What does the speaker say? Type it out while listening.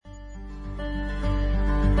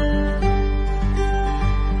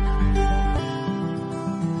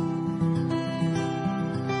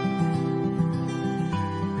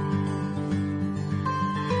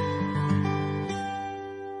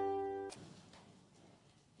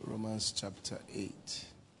Romans chapter 8.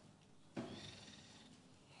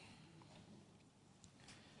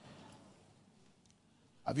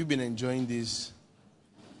 Have you been enjoying this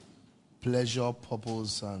pleasure,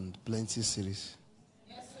 purpose, and plenty series?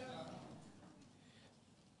 Yes,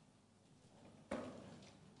 sir.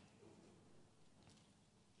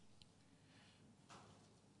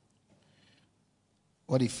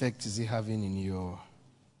 What effect is it having in your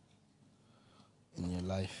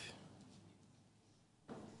life?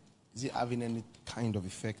 Is it having any kind of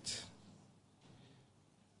effect?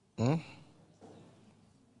 Does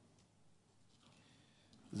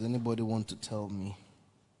anybody want to tell me?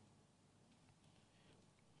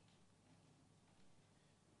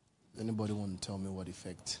 Does anybody want to tell me what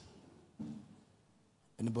effect?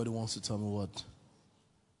 Anybody wants to tell me what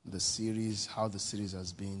how the series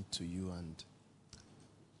has been to you, and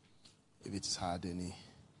if it's had any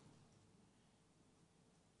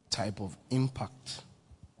type of impact?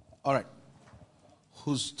 All right.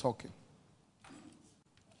 Who's talking?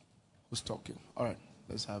 All right.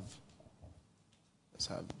 Let's have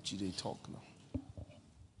Jide talk now.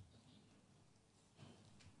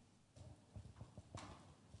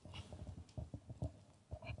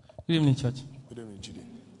 Good evening, church. Good evening, Jide.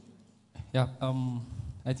 Yeah,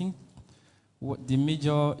 I think what the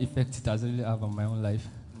major effect it has really have on my own life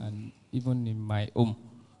and even in my home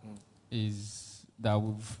is that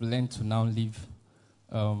we've learned to now live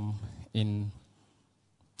in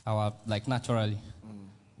our, like, naturally.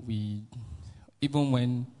 We, even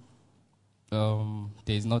when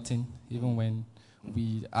there is nothing, even when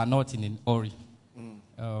we are not in a hurry,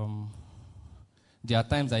 there are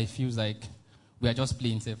times I feel like we are just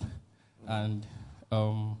playing safe, and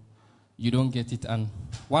you don't get it. And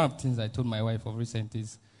one of the things I told my wife of recent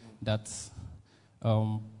is that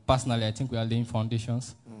personally I think we are laying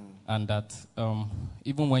foundations, and that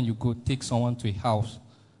even when you go take someone to a house,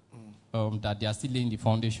 that they are still laying the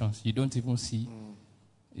foundations. You don't even see.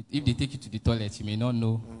 If they take you to the toilet, you may not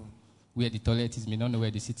know where the toilet is, you may not know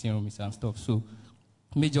where the sitting room is and stuff. So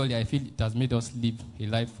majorly I feel it has made us live a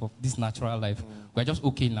life of this natural life. We're just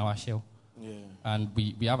okay in our shell. Yeah. And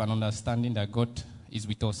we have an understanding that God is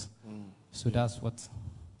with us. So that's what.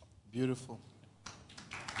 Beautiful.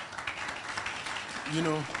 You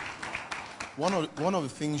know, one of the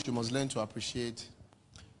things you must learn to appreciate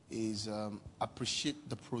is appreciate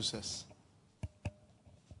the process.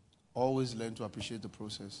 Always learn to appreciate the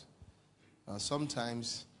process.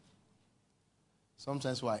 Sometimes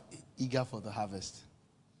we're eager for the harvest,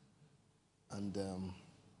 and then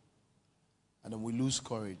we lose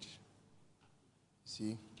courage.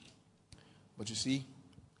 See? But you see,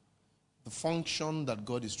 the function that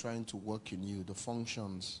God is trying to work in you, the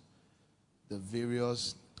functions, the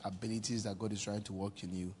various abilities that God is trying to work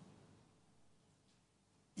in you,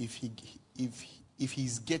 if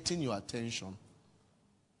He's getting your attention,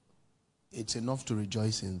 it's enough to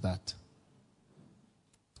rejoice in that.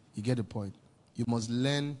 You get the point? You must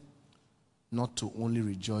learn not to only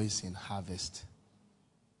rejoice in harvest.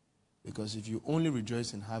 Because if you only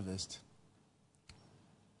rejoice in harvest,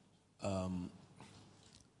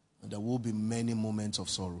 there will be many moments of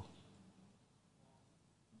sorrow.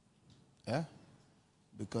 Yeah?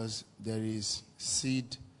 Because there is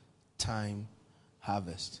seed, time,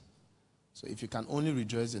 harvest. So if you can only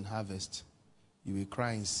rejoice in harvest, you will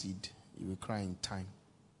cry in seed, you will cry in time.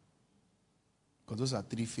 Because those are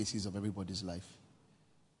three phases of everybody's life.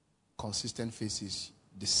 Consistent phases: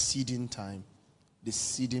 the seeding time, the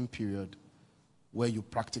seeding period, where you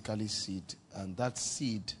practically seed, and that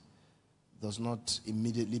seed does not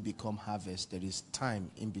immediately become harvest. There is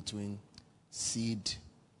time in between seed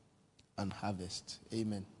and harvest.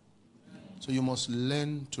 Amen. So you must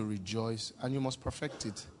learn to rejoice, and you must perfect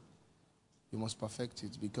it. You must perfect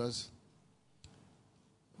it because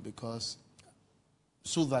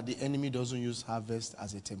so that the enemy doesn't use harvest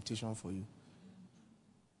as a temptation for you.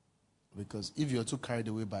 Because if you're too carried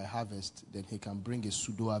away by harvest, then he can bring a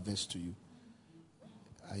pseudo harvest to you.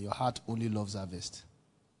 And your heart only loves harvest.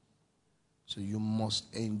 So you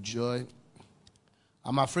must enjoy.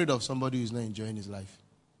 I'm afraid of somebody who's not enjoying his life.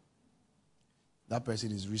 That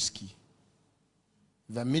person is risky.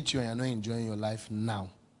 If I meet you and you're not enjoying your life now,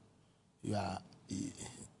 you are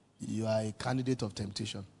a candidate of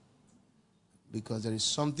temptation. Because there is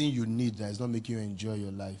something you need that is not making you enjoy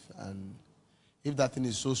your life. And if that thing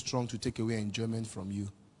is so strong to take away enjoyment from you,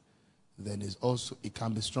 then it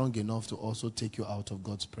can be strong enough to also take you out of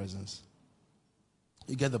God's presence.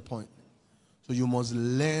 You get the point? So you must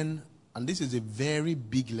learn, and this is a very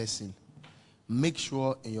big lesson. Make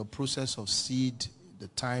sure in your process of seed, the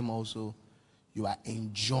time also, you are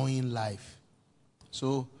enjoying life.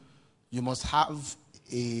 So you must have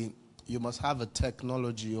you must have a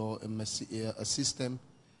technology or a system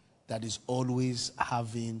that is always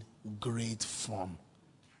having great fun.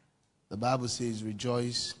 The Bible says,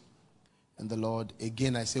 rejoice in the Lord.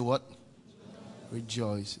 Again, I say what?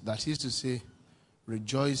 Rejoice. That is to say,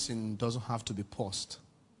 rejoicing doesn't have to be paused.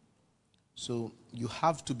 So you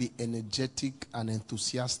have to be energetic and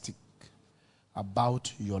enthusiastic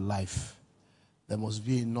about your life. There must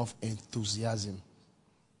be enough enthusiasm.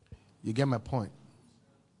 You get my point?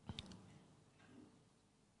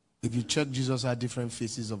 If you check Jesus had different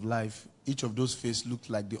phases of life, each of those phases looked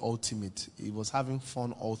like the ultimate. He was having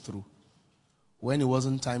fun all through. When it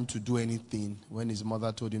wasn't time to do anything, when his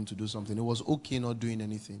mother told him to do something, it was okay not doing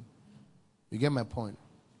anything. You get my point?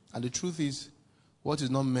 And the truth is, what is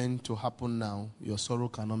not meant to happen now, your sorrow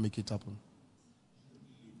cannot make it happen.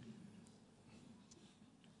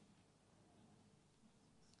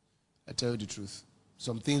 I tell you the truth.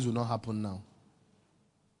 Some things will not happen now.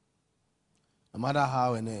 No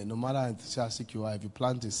matter enthusiastic you are, if you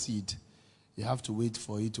plant a seed, you have to wait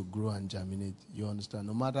for it to grow and germinate. You understand?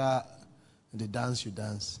 No matter the dance you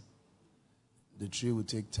dance, the tree will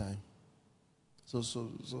take time. So,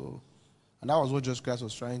 and that was what Jesus Christ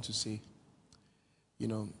was trying to say. You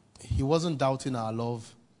know, he wasn't doubting our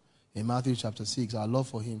love in Matthew chapter 6, our love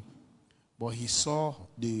for him. But he saw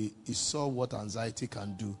what anxiety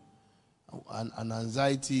can do. And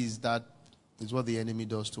anxiety is what the enemy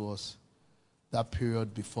does to us. That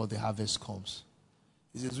period before the harvest comes.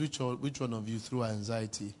 He says, which one of you through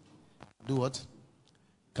anxiety do what?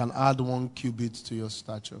 Can add 1 cubit to your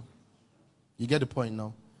stature. You get the point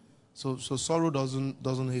now? So sorrow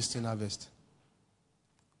doesn't hasten harvest.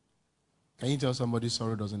 Can you tell somebody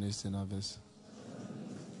sorrow doesn't hasten harvest?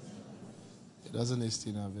 It doesn't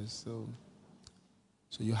hasten harvest. So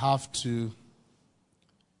you have to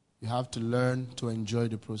learn to enjoy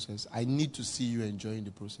the process. I need to see you enjoying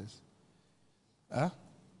the process. Huh?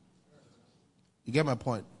 You get my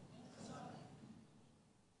point?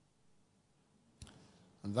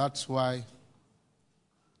 And that's why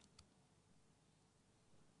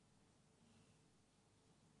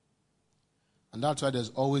there's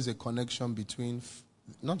always a connection between,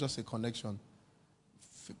 not just a connection.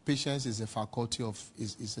 Patience is a faculty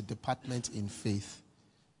is a department in faith.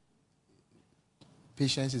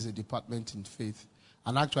 Patience is a department in faith.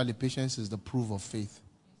 And actually, patience is the proof of faith.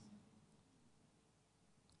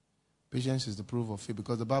 Patience is the proof of faith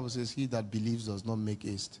because the Bible says, he that believes does not make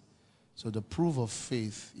haste. So the proof of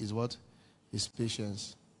faith is what? Is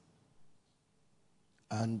patience.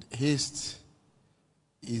 And haste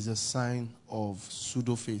is a sign of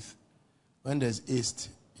pseudo-faith. When there's haste,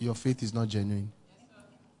 your faith is not genuine.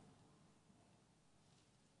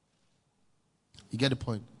 You get the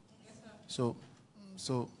point? So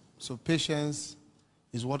patience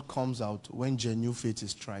is what comes out when genuine faith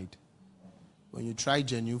is tried. When you try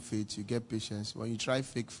genuine faith, you get patience. When you try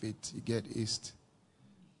fake faith, you get haste.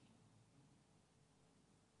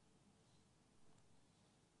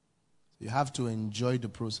 You have to enjoy the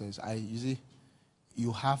process.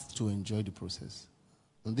 You have to enjoy the process.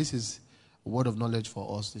 And this is a word of knowledge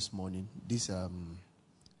for us this morning. This,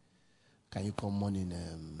 can you come morning?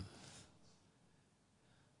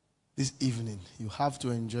 This evening, you have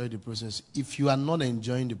to enjoy the process. If you are not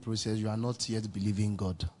enjoying the process, you are not yet believing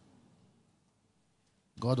God.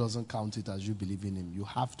 God doesn't count it as you believe in him. You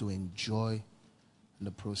have to enjoy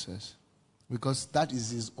the process. Because that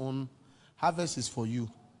is his own. Harvest is for you.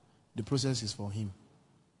 The process is for him.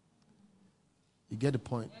 You get the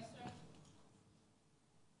point? Yes, sir.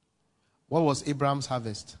 What was Abraham's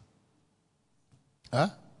harvest?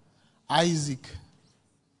 Isaac.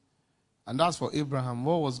 And that's for Abraham.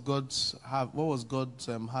 What was God's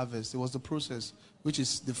harvest? It was the process, which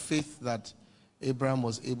is the faith that Abraham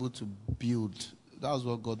was able to build. That was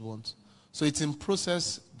what God wants. So it's in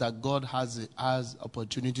process that God has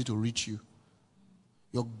opportunity to reach you.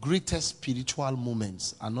 Your greatest spiritual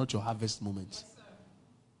moments are not your harvest moments. Yes, sir.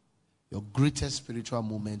 Your greatest spiritual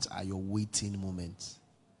moments are your waiting moments.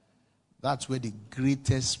 That's where the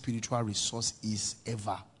greatest spiritual resource is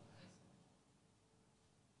ever.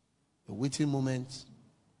 The waiting moments,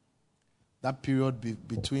 that period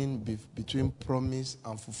between promise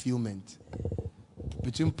and fulfillment,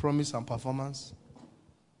 between promise and performance.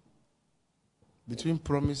 Between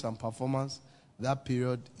promise and performance, that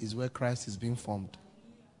period is where Christ is being formed.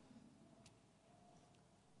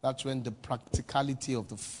 That's when the practicality of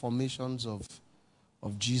the formations of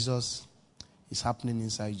Jesus is happening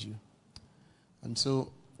inside you. And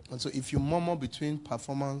so if you murmur between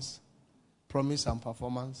promise and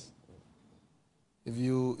performance, if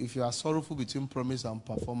you are sorrowful between promise and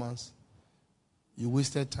performance, you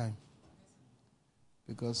wasted time.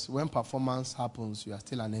 Because when performance happens, you are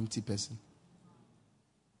still an empty person.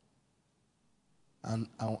 And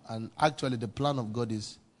actually, the plan of God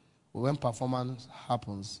is when performance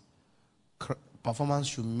happens, performance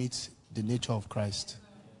should meet the nature of Christ.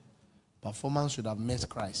 Performance should have met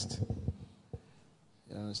Christ.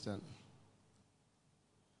 You understand?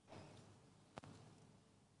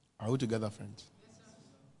 Are we together, friends? Yes,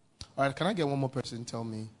 all right, can I get one more person? Tell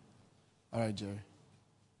me. All right, Jerry.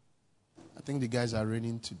 I think the guys are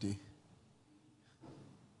raining today.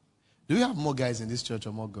 Do we have more guys in this church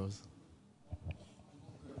or more girls?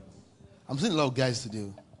 I'm seeing a lot of guys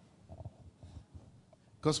today.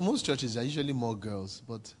 Because most churches are usually more girls,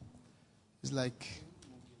 but it's like,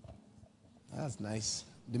 that's nice.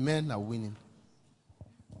 The men are winning.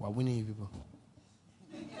 We're winning, you people.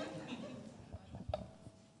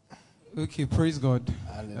 Okay, praise God.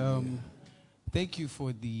 Hallelujah. Thank you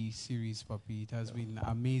for the series, Papi. It has been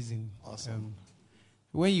amazing. Awesome.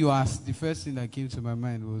 When you asked, the first thing that came to my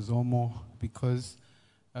mind was Omo, because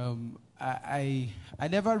I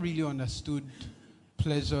never really understood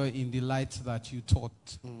pleasure in the light that you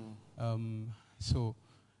taught. So,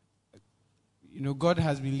 God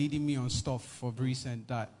has been leading me on stuff of recent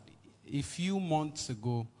that a few months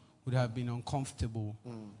ago would have been uncomfortable,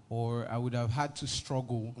 or I would have had to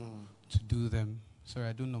struggle to do them. Sorry,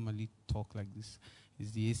 I don't normally talk like this.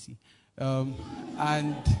 It's the AC.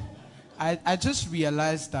 And I just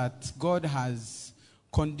realized that God has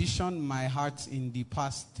conditioned my heart in the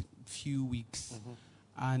past few weeks.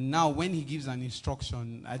 And now when he gives an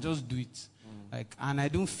instruction, I just do it. And I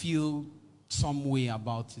don't feel some way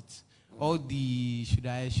about it. All the should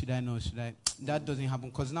I not, that doesn't happen.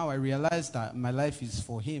 Because now I realize that my life is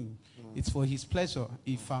for him. It's for his pleasure.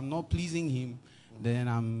 If I'm not pleasing him, then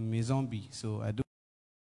I'm a zombie. So I don't.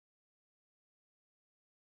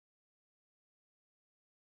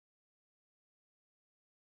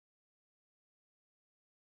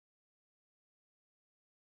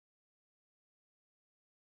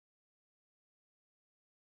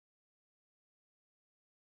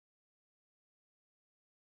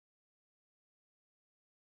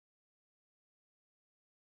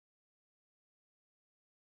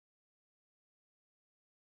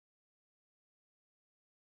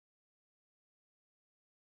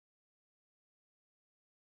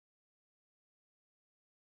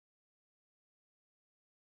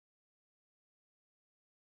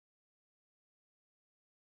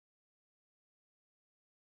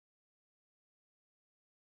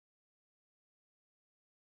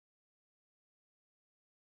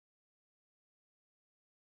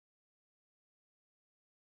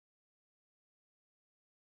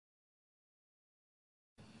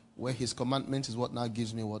 Where his commandment is what now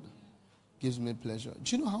gives me what? Gives me pleasure.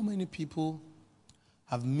 Do you know how many people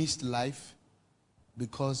have missed life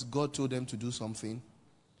because God told them to do something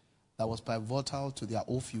that was pivotal to their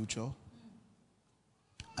whole future,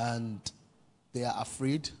 and they are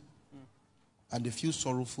afraid, and they feel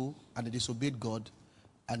sorrowful, and they disobeyed God,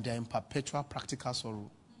 and they're in perpetual practical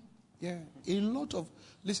sorrow? Yeah, a lot of,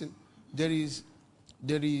 listen, there is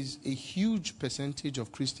a huge percentage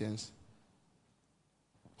of Christians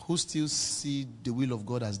who still see the will of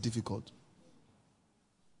God as difficult.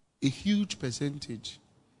 A huge percentage.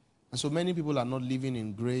 And so many people are not living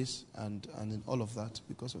in grace and in all of that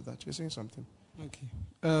because of that. You're saying something? Okay.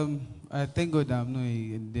 I thank God that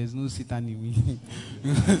there's no Satan in me.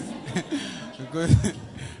 because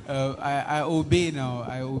I obey now.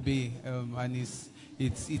 I obey. And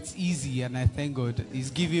it's easy, and I thank God. It's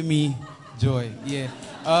giving me joy. Yeah.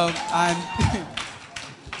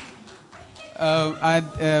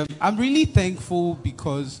 I'm really thankful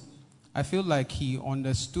because I feel like he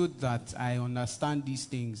understood that I understand these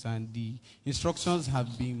things, and the instructions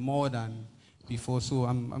have been more than before. So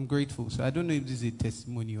I'm grateful. So I don't know if this is a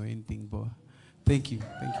testimony or anything, but thank you.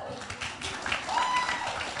 Thank you.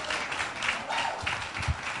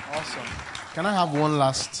 Awesome. Can I have one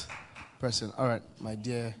last person? All right, my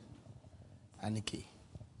dear Aniki.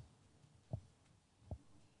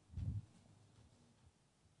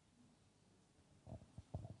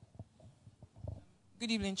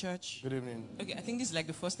 Good evening, church. Good evening. Okay, I think this is like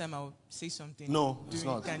the first time I'll say something. No, it's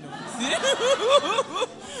not. Kind of.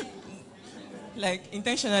 Like,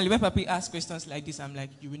 intentionally, when Papi asks questions like this, I'm like,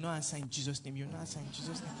 you will not answer in Jesus' name. You will not answer in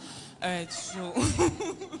Jesus' name. All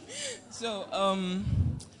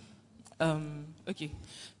right, okay.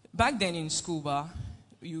 Back then in school,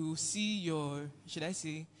 you see your, should I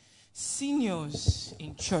say, seniors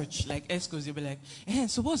in church, like escorts, they'll be like,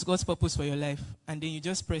 so what's God's purpose for your life? And then you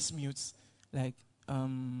just press mute, like,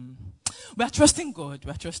 we are trusting God.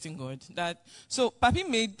 We are trusting God. So Papi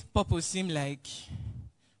made purpose seem like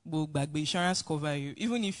but the insurance cover you,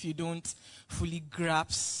 even if you don't fully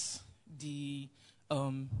grasp the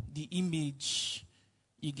image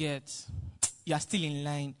you get, you are still in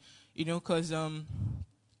line, because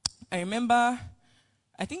I remember,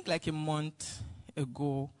 I think like a month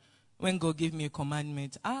ago, when God gave me a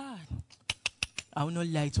commandment, I will not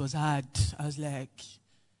lie, it was hard. I was like,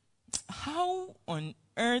 how on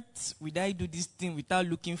earth would I do this thing without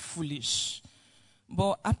looking foolish?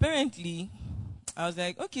 But apparently, I was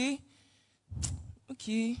like, okay.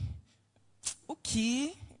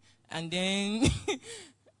 And then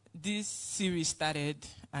this series started,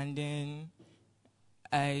 and then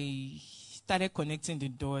I started connecting the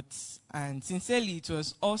dots. And sincerely, it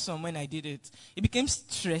was awesome when I did it. It became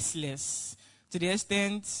stressless to the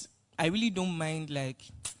extent I really don't mind, like,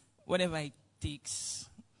 whatever it takes.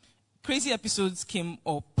 Crazy episodes came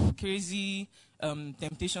up, crazy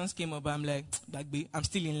temptations came up. I'm like, I'm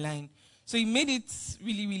still in line. So it made it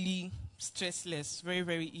really, really stressless, very,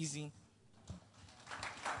 very easy.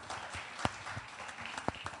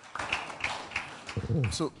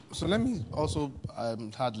 So let me also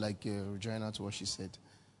add like Regina to what she said.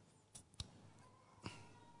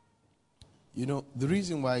 The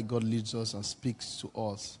reason why God leads us and speaks to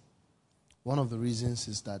us, one of the reasons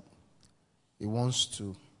is that He wants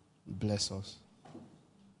to bless us.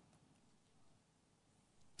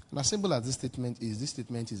 And as simple as this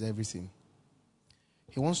statement is everything.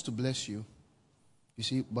 He wants to bless you. You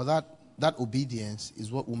see, but that obedience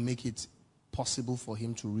is what will make it possible for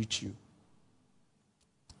Him to reach you.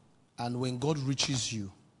 And when God reaches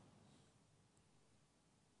you,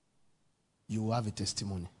 you will have a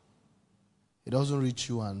testimony. He doesn't reach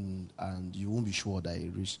you and you won't be sure that He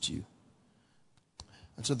reached you.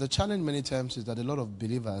 And so the challenge many times is that a lot of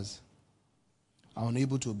believers are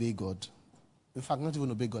unable to obey God. In fact, not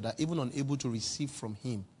even obey God, are even unable to receive from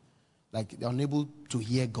Him. Like they're unable to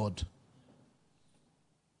hear God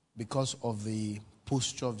because of the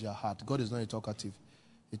posture of their heart. God is not a talkative.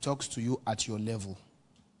 He talks to you at your level.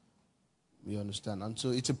 You understand? And so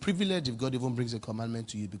it's a privilege if God even brings a commandment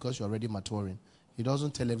to you because you're already maturing. He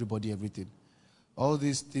doesn't tell everybody everything. All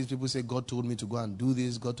these people say, God told me to go and do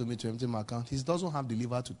this, God told me to empty my account. He doesn't have the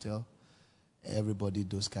liver to tell everybody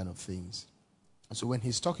those kind of things. And so when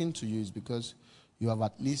He's talking to you, it's because you have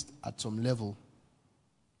at least at some level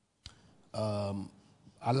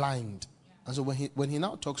aligned. And so when he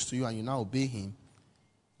now talks to you and you now obey Him,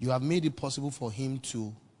 you have made it possible for Him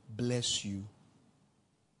to bless you.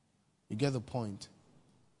 You get the point?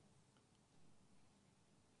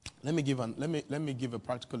 Let me give a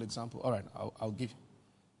practical example. All right, I'll give.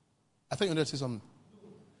 I think you want to say something.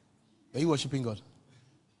 Are you worshiping God?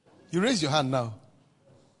 You raise your hand now.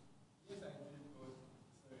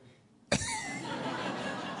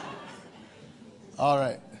 All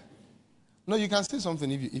right. No, you can say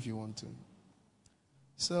something if you want to.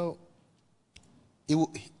 So,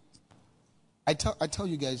 I tell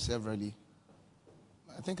you guys severally.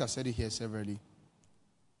 I think I've said it here severally.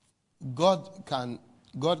 God can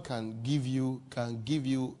give you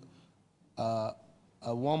a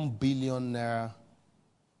 1 billion naira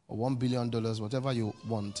or $1 billion, whatever you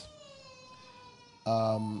want,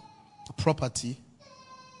 property,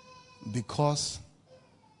 because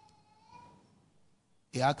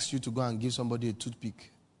He asks you to go and give somebody a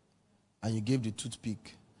toothpick, and you gave the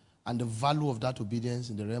toothpick, and the value of that obedience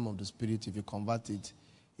in the realm of the spirit, if you convert it,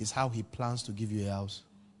 is how He plans to give you a house.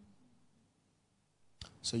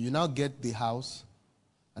 So you now get the house,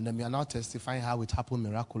 and then we are now testifying how it happened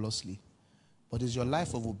miraculously. But it's your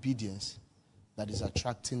life of obedience that is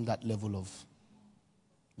attracting that level of,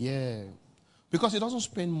 because He doesn't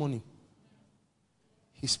spend money.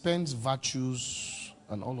 He spends virtues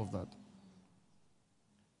and all of that.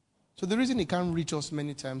 So the reason He can't reach us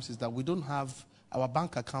many times is that we don't have, our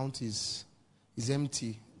bank account is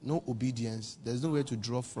empty, no obedience. There's nowhere to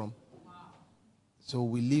draw from. So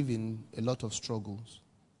we live in a lot of struggles.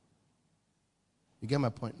 You get my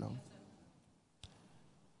point now?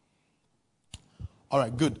 All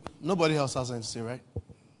right, good. Nobody else has anything to say, right?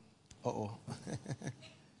 Uh-oh.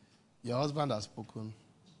 Your husband has spoken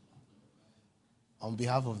on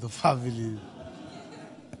behalf of the family.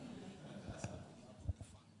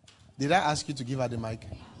 Did I ask you to give her the mic?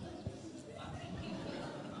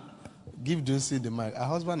 Give Dunsi the mic. Her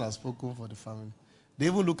husband has spoken for the family. They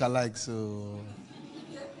even look alike, so...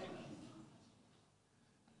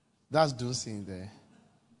 That's Dunsi in there.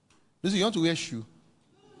 Dunsi, you want to wear shoe?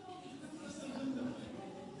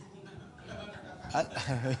 I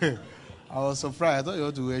was surprised. I thought you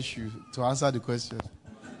want to wear shoe to answer the question.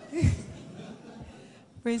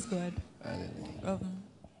 Praise God.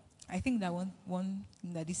 I think that one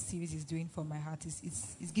thing that this series is doing for my heart is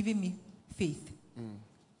it's giving me faith.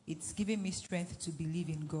 It's giving me strength to believe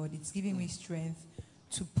in God. It's giving me strength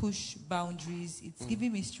to push boundaries. It's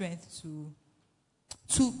giving me strength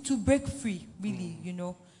to break free, really, you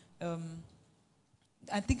know.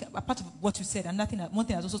 I think apart of what you said, one thing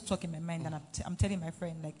that's also stuck in my mind, and I'm telling my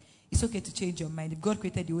friend, like, it's okay to change your mind. If God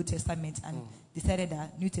created the Old Testament and decided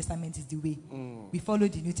that New Testament is the way, we follow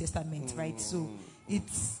the New Testament, right? So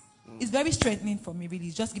it's very strengthening for me, really.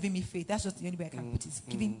 It's just giving me faith. That's just the only way I can put it.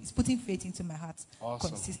 It's putting faith into my heart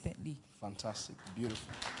consistently. Fantastic.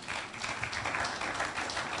 Beautiful.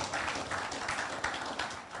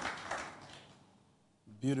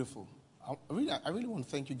 Beautiful. I really want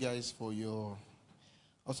to thank you guys for your...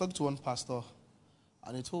 I was talking to one pastor,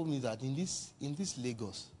 and he told me that in this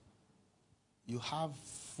Lagos, you have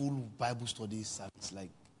full Bible study service.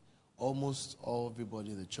 Like, almost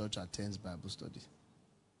everybody in the church attends Bible study.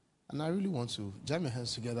 And I really want to jam your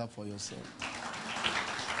hands together for yourself.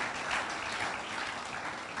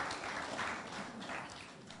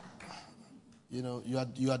 You know,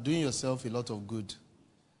 you are doing yourself a lot of good,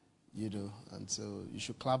 you know, and so you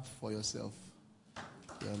should clap for yourself.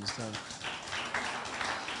 You understand?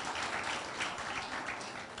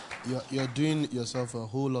 You're doing yourself a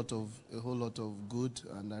whole lot of good,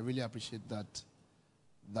 and I really appreciate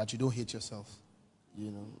that you don't hate yourself.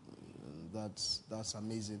 You know, that's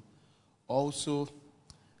amazing. Also,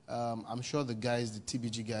 I'm sure the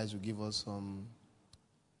TBG guys will give us some.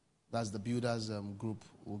 That's the builders group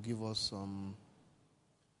will give us some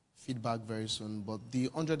feedback very soon. But the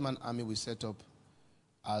 100-man army we set up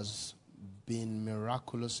has been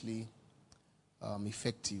miraculously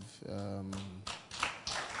effective.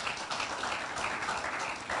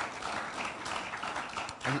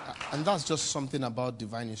 And that's just something about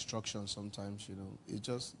divine instruction sometimes, you know.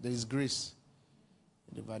 There is grace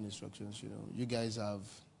in divine instructions, you know. You guys have,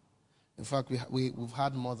 in fact, we've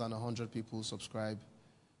had more than 100 people subscribe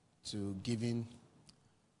to giving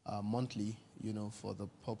monthly, you know, for the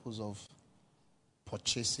purpose of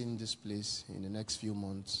purchasing this place in the next few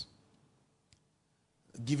months.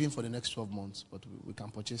 Giving for the next 12 months, but we can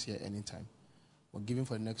purchase here anytime. We're giving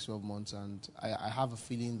for the next 12 months, and I have a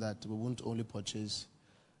feeling that we won't only purchase.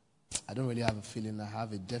 I don't really have a feeling. I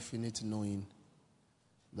have a definite knowing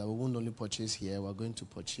that we won't only purchase here. We're going to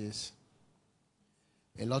purchase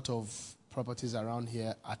a lot of properties around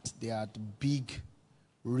here. They are at big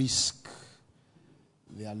risk.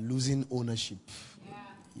 They are losing ownership. Yeah.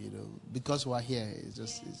 You know, because we're here. It's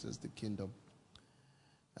just the kingdom,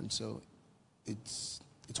 and so it's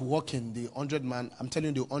working. The 100-man. I'm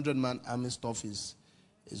telling you, the 100-man army stuff is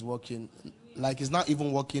working. Like, it's not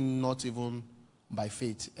even working. Not even by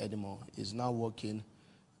faith anymore. It's now working,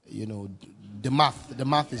 you know, the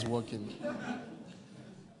math is working.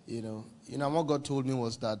 You know, what God told me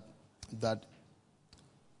was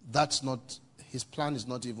that's not, his plan is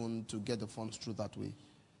not even to get the funds through that way.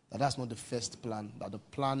 That's not the first plan. That the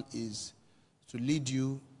plan is to lead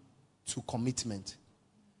you to commitment.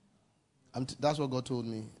 That's what God told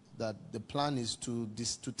me. That the plan is to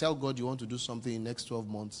tell God you want to do something in the next 12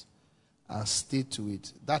 months and stay to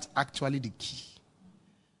it. That's actually the key.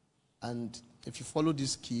 And if you follow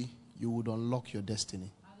this key, you would unlock your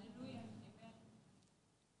destiny. Hallelujah.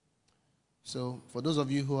 So, for those of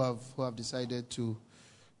you who have decided to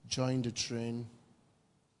join the train,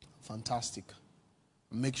 fantastic.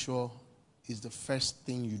 Make sure it's the first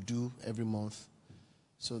thing you do every month,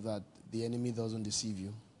 so that the enemy doesn't deceive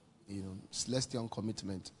you. You know, let's stay on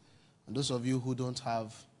commitment. And those of you who don't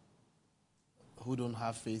have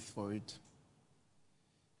faith for it,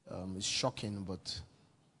 it's shocking, but.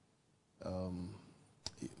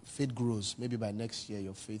 Faith grows. Maybe by next year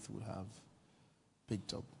your faith will have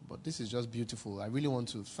picked up. But this is just beautiful. I really want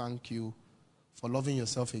to thank you for loving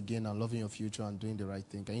yourself again and loving your future and doing the right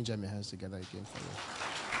thing. Can you jam your hands together again for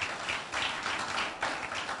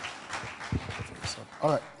you?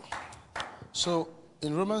 All right. So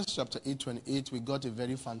in Romans chapter 8:28, we got a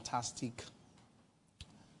very fantastic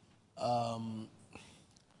what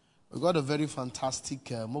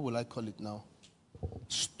will I call it now?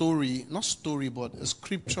 Not story, but a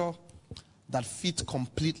scripture that fits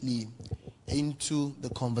completely into the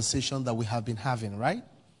conversation that we have been having, right?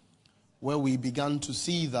 Where we began to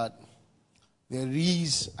see that there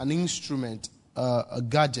is an instrument, a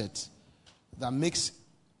gadget, that makes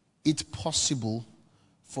it possible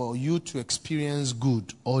for you to experience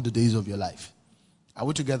good all the days of your life. Are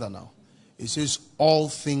we together now? It says all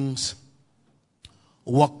things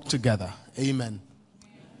work together. Amen.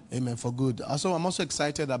 Amen, for good. Also, I'm also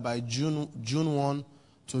excited that by June 1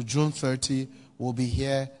 to June 30, we'll be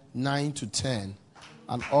here 9 to 10.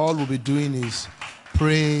 And all we'll be doing is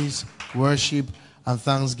praise, worship, and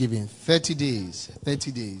thanksgiving. 30 days,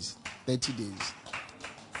 30 days, 30 days,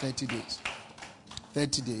 30 days,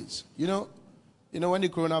 30 days. You know, when the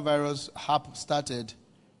coronavirus started,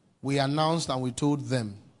 we announced and we told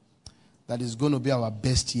them that it's going to be our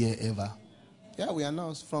best year ever. Yeah, we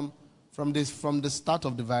announced from the start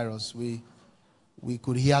of the virus, we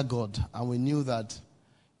could hear God, and we knew that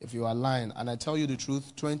if you are lying, and I tell you the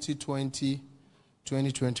truth, 2020,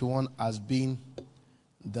 2021 has been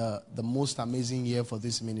the most amazing year for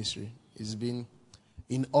this ministry. It's been,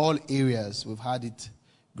 in all areas, we've had it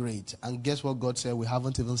great. And guess what God said? We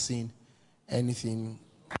haven't even seen anything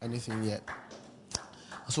yet.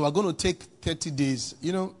 So we're going to take 30 days.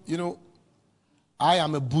 You know, I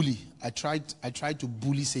am a bully. I tried to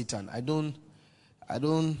bully Satan. I don't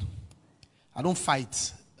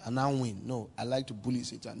fight and I win. No, I like to bully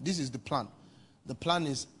Satan. This is the plan. The plan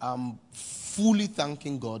is I'm fully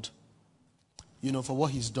thanking God, for what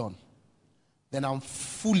he's done. Then I'm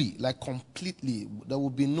fully, completely, there will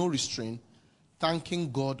be no restraint,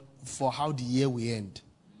 thanking God for how the year will end.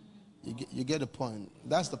 You get the point.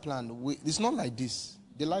 That's the plan. It's not like this.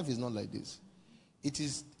 The life is not like this.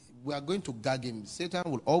 We are going to gag him. Satan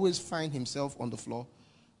will always find himself on the floor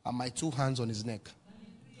and my 2 hands on his neck.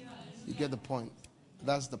 You get the point.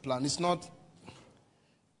 That's the plan. It's not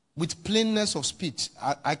with plainness of speech.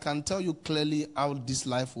 I can tell you clearly how this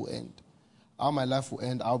life will end. How my life will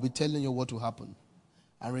end. I'll be telling you what will happen.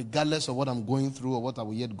 And regardless of what I'm going through or what I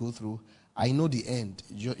will yet go through, I know the end.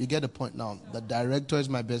 You get the point now. The director is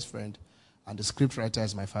my best friend and the scriptwriter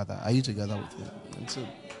is my father. Are you together with me?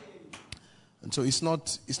 And so it's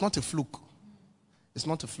not a fluke. It's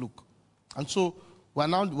not a fluke. And so we're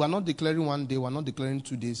not declaring 1 day, we're not declaring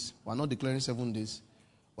 2 days, we're not declaring 7 days.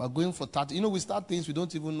 We're going for 30. We start things we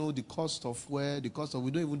don't even know the cost of we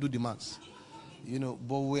don't even do the maths.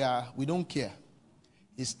 But we don't care.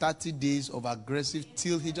 It's 30 days of aggressive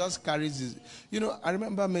till he just carries his. I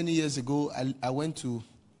remember many years ago I went to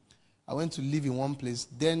live in one place.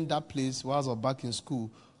 Then that place, while I was back in school,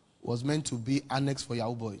 was meant to be annex for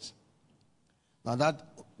Yahoo boys. Now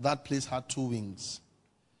that place had 2 wings.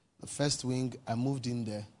 The first wing, I moved in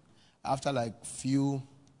there. After few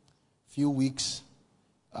weeks,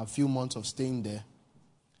 a few months of staying there,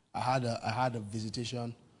 I had a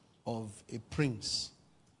visitation of a prince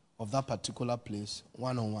of that particular place,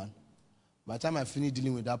 one-on-one. By the time I finished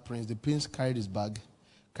dealing with that prince, the prince carried his bag,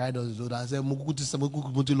 carried on his road, and said, and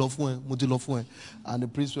the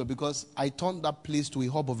prince went, because I turned that place to a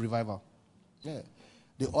hub of revival. Yeah.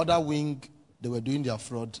 The other wing, they were doing their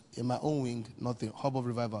fraud. In my own wing, nothing. Hub of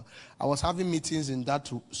revival. I was having meetings in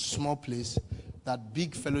that small place that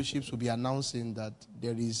big fellowships will be announcing that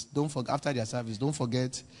there is, after their service, don't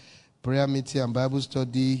forget prayer meeting and Bible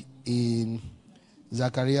study in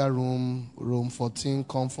Zakariya room 14,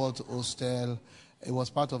 comfort hostel. It was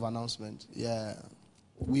part of announcement. Yeah.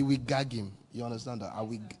 We will gag him. You understand that?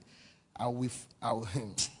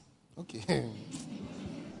 Okay.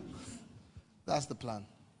 That's the plan.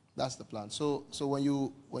 That's the plan. So when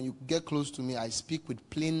you get close to me, I speak with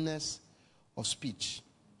plainness of speech,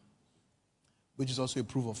 which is also a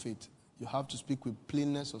proof of faith. You have to speak with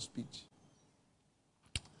plainness of speech.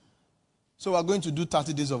 So we're going to do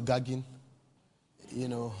 30 days of gagging,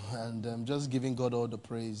 and just giving God all the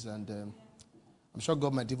praise. And I'm sure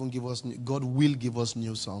God will give us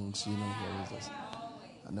new songs, and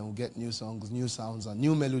then we'll get new songs, new sounds, and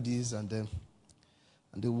new melodies, and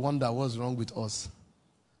they wonder what's wrong with us.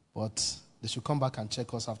 But they should come back and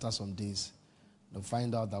check us after some days. They'll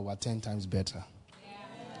find out that we're 10 times better.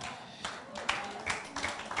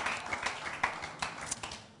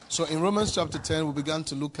 So in Romans chapter 10, we began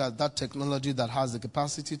to look at that technology that has the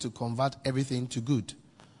capacity to convert everything to good.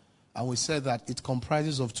 And we said that it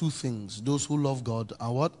comprises of 2 things. Those who love God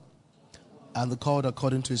and what? And the called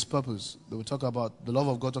according to his purpose. They will talk about the love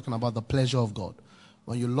of God, talking about the pleasure of God.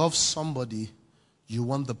 When you love somebody, you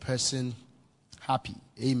want the person happy.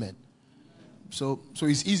 Amen. So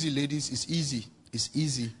it's easy, ladies. It's easy. It's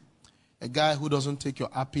easy. A guy who doesn't take your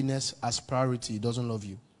happiness as priority doesn't love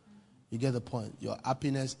you. You get the point. Your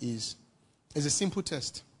happiness is a simple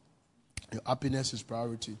test. Your happiness is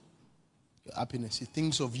priority. Your happiness. He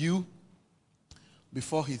thinks of you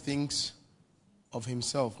before he thinks of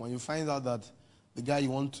himself. When you find out that the guy you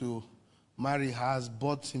want to marry has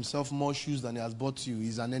bought himself more shoes than he has bought you,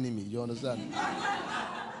 he's an enemy. You understand?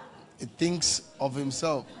 He thinks of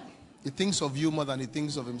himself. He thinks of you more than he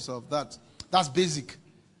thinks of himself. That's basic.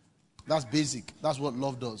 That's basic. That's what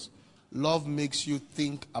love does. Love makes you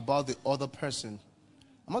think about the other person.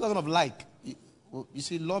 I'm not talking of like. You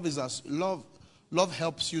see, love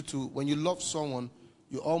helps you to, when you love someone,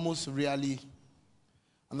 you almost really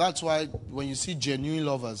And that's why when you see genuine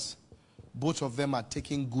lovers, both of them are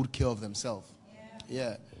taking good care of themselves.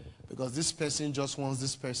 Yeah. Because this person just wants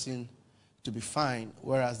this person to be fine,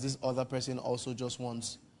 whereas this other person also just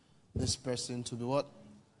wants this person to be what?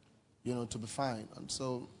 To be fine.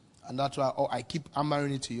 And that's why I keep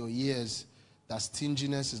hammering it to your ears that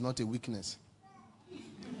stinginess is not a weakness.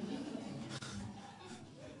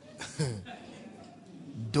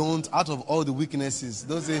 Out of all the weaknesses,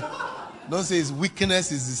 don't say his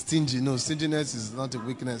weakness is stingy. No, stinginess is not a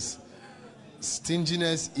weakness.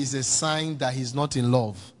 Stinginess is a sign that he's not in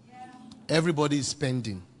love. Everybody is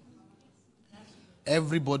spending.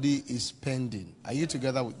 Everybody is spending. Are you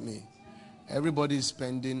together with me? Everybody is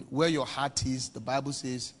spending. Where your heart is, the Bible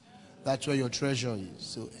says, that's where your treasure is.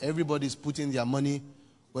 So everybody is putting their money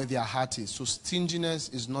where their heart is. So stinginess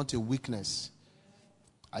is not a weakness.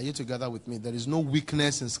 Are you together with me? There is no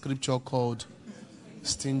weakness in scripture called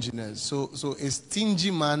stinginess. So a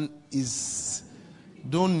stingy man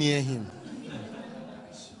don't near him.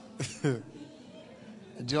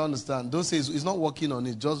 Do you understand? Don't say it's not working on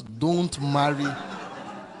it. Just don't marry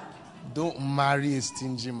a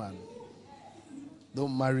stingy man.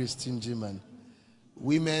 Don't marry a stingy man.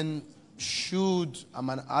 Women I'm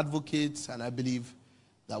an advocate, and I believe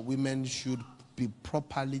that women should be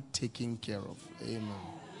properly taken care of. Amen.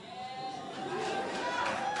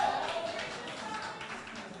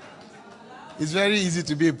 It's very easy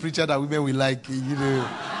to be a preacher that women will like,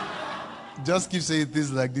 Just keep saying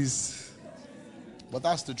things like this. But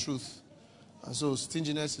that's the truth. And so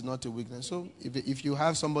stinginess is not a weakness. So if you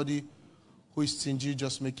have somebody who is stingy,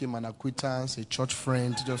 just make him an acquaintance, a church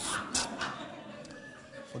friend. Just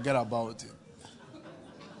forget about it.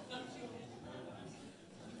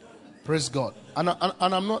 Praise God. And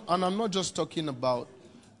I'm not just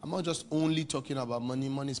only talking about money.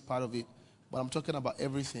 Money is part of it. But I'm talking about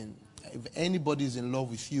everything. If anybody is in love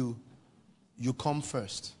with you, you come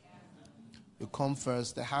first. You come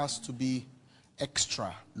first. There has to be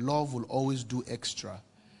extra. Love will always do extra.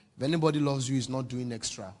 If anybody loves you, is not doing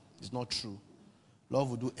extra. It's not true. Love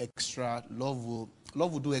will do extra. Love will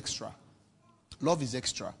do extra. Love is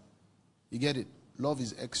extra. You get it? Love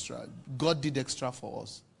is extra. God did extra for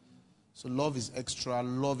us. So love is extra.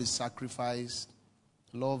 Love is sacrifice.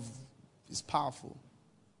 Love is powerful.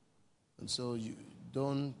 And so you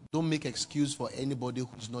don't make excuse for anybody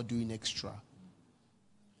who's not doing extra.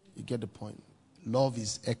 You get the point? Love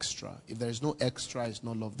is extra. If there is no extra, it's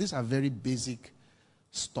not love. These are very basic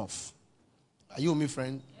stuff. Are you with me,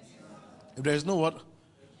 friend? If there is no what?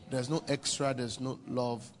 There's no extra, there's no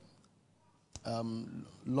love.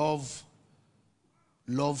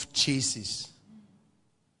 Love chases.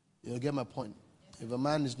 You get my point? If a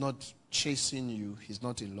man is not chasing you, he's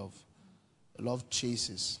not in love. Love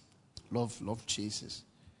chases. Love chases.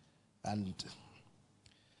 And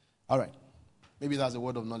all right. Maybe that's a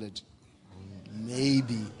word of knowledge.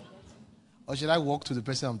 Maybe. Or should I walk to the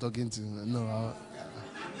person I'm talking to? No.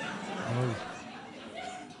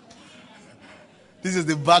 This is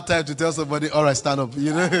the bad time to tell somebody, all right, stand up.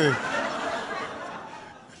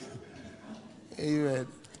 Amen.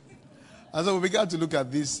 And so we began to look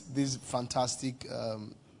at this fantastic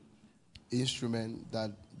instrument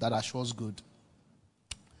that assures good.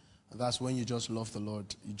 And that's when you just love the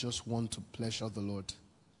Lord. You just want to pleasure the Lord.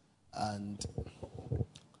 And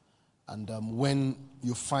when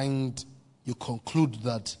you conclude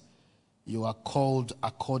that you are called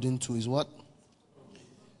according to his what?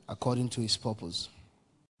 According to his purpose.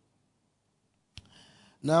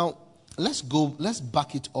 Now, let's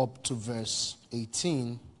back it up to verse 18.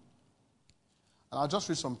 And I'll just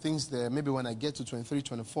read some things there. Maybe when I get to 23,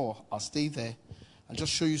 24, I'll stay there and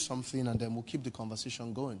just show you something, and then we'll keep the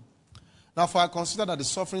conversation going. Now, for I consider that the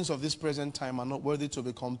sufferings of this present time are not worthy to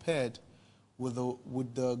be compared with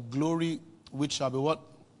the glory which shall be what?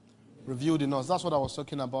 Revealed in us. That's what I was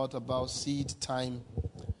talking about seed, time,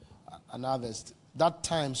 and harvest. That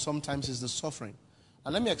time sometimes is the suffering.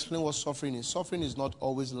 And let me explain what suffering is. Suffering is not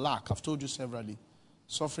always lack. I've told you severally.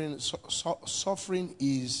 Suffering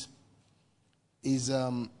is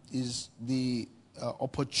the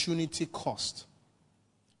opportunity cost.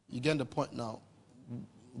 You get the point now.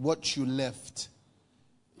 What you left,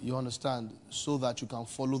 you understand, so that you can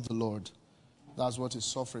follow the Lord. That's what is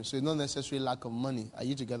suffering. So it's not necessarily lack of money. Are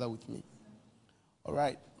you together with me? All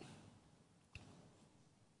right.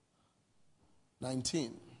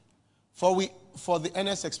 19. For the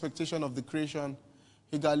earnest expectation of the creation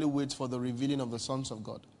eagerly waits for the revealing of the sons of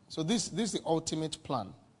God. So this is the ultimate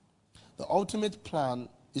plan. The ultimate plan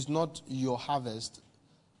is not your harvest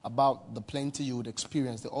about the plenty you would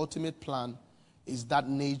experience. The ultimate plan is that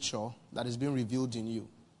nature that is being revealed in you.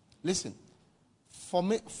 Listen,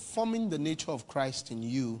 forming the nature of Christ in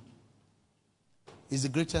you is the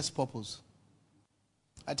greatest purpose.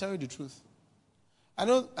 I tell you the truth. I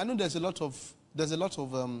know there's a lot of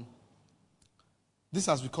this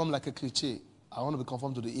has become like a cliche. I want to be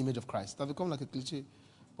conformed to the image of Christ. That's become like a cliche.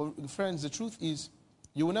 But friends, the truth is,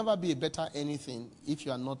 you will never be a better anything if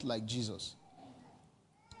you are not like Jesus.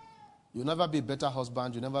 You'll never be a better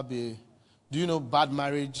husband. You'll never be... Do you know bad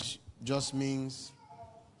marriage just means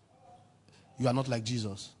you are not like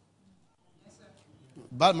Jesus? Yes, sir.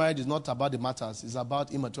 Bad marriage is not about the matters. It's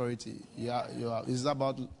about immaturity. It's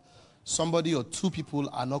about somebody or two people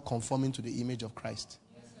are not conforming to the image of Christ.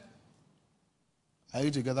 Yes, sir. Are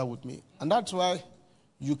you together with me? And that's why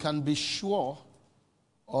you can be sure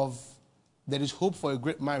of there is hope for a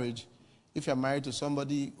great marriage if you're married to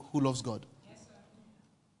somebody who loves God. Yes, sir.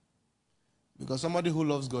 Because somebody who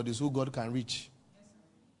loves God is who God can reach.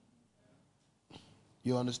 Yes, sir.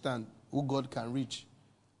 You understand? Who God can reach.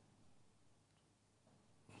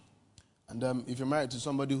 And if you're married to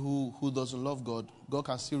somebody who doesn't love God, God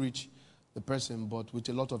can still reach the person, but with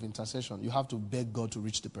a lot of intercession. You have to beg God to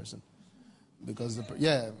reach the person. Because,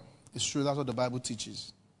 it's true. That's what the Bible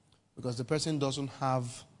teaches. Because the person doesn't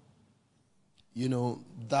have,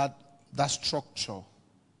 that structure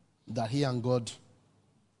that he and God,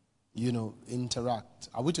 interact.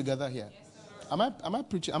 Are we together here? Yes, am I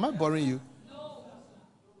preaching? Am I boring you? No.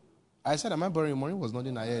 I said, am I boring you? Maureen was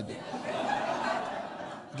nodding her head.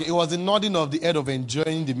 Okay, it was the nodding of the head of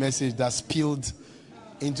enjoying the message that spilled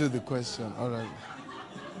into the question. All right.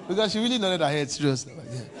 Because she really nodded her head seriously. Like,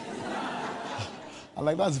 yeah. I'm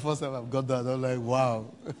like, that's the first time I've got that. I'm like, wow.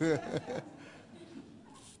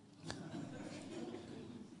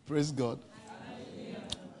 Praise God.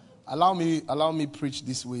 Allow me preach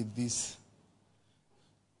this way this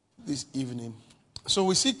evening. So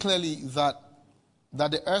we see clearly that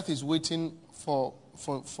the earth is waiting for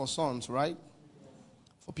sons, right?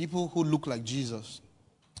 For people who look like Jesus.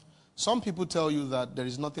 Some people tell you that there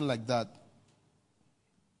is nothing like that.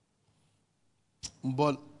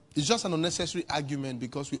 But it's just an unnecessary argument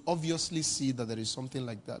because we obviously see that there is something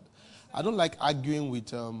like that. I don't like arguing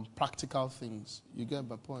with practical things. You get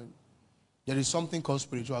my point? There is something called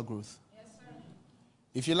spiritual growth. Yes, sir.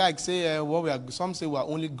 If you like, say some say we're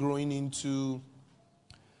only growing into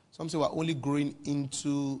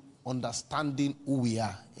understanding who we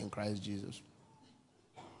are in Christ Jesus.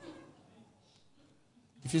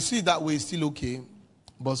 If you see it that way, it's still okay.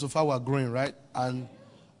 But so far we're growing, right? And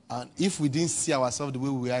if we didn't see ourselves the way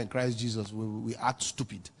we are in Christ Jesus, we act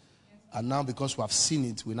stupid. And now because we have seen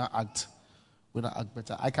it, we now act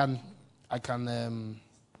better. I can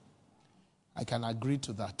agree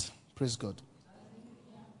to that. Praise God.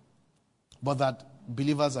 But that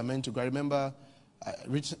believers are meant to grow. I remember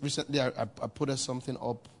recently I put something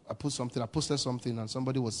up. I posted something, and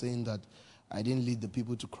somebody was saying that I didn't lead the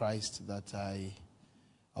people to Christ. That I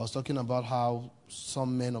was talking about how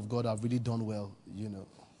some men of God have really done well,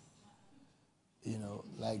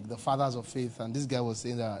 like the fathers of faith. And this guy was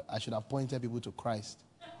saying that I should have pointed people to Christ,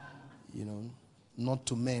 not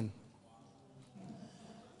to men,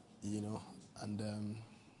 And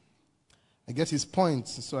I get his point,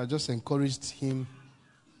 so I just encouraged him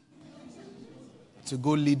to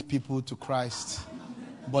go lead people to Christ.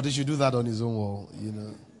 But he should do that on his own wall,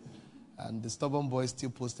 And the stubborn boy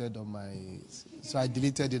still posted on my... So I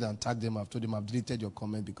deleted it and tagged them. I've told him I've deleted your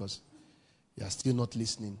comment because you are still not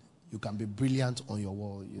listening. You can be brilliant on your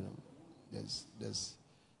wall,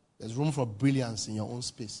 There's room for brilliance in your own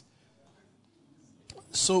space.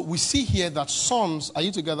 So we see here that sons, are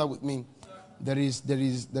you together with me? There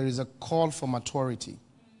is a call for maturity.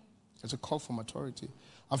 There's a call for maturity.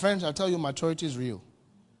 And friends, I tell you, maturity is real.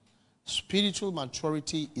 Spiritual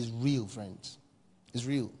maturity is real, friends. It's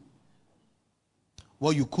real.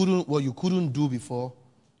 What you couldn't do before,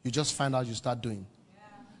 you just find out you start doing.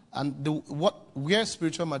 Yeah. And where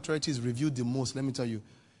spiritual maturity is reviewed the most, let me tell you,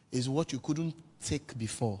 is what you couldn't take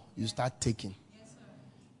before, you start taking.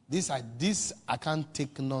 Yes, sir. This I can't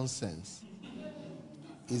take nonsense.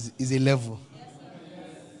 Is a level. Yes,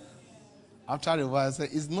 after a while, I say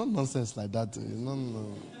it's not nonsense like that.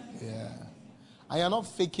 No. Yeah. And you're not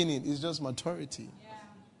faking it. It's just maturity.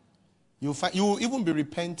 Yeah. You'll even be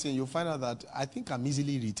repenting. You'll find out that I think I'm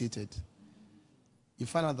easily irritated. You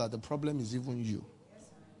find out that the problem is even you. Yes,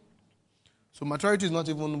 so maturity is not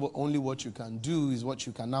even only what you can do, is what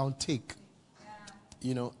you can now take.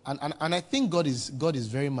 Yeah. And I think God is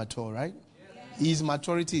very mature, right? Yeah. He is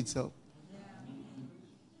maturity itself. Yeah.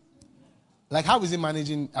 Like how is he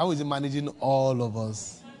managing all of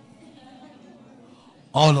us?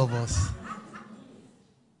 All of us.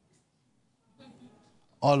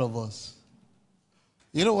 All of us.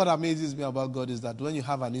 You know what amazes me about God is that when you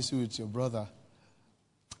have an issue with your brother,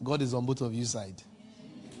 God is on both of your side.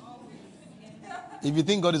 If you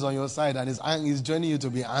think God is on your side and he's joining you to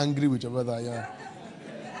be angry with your brother, yeah.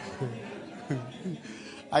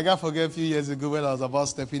 I can't forget a few years ago when I was about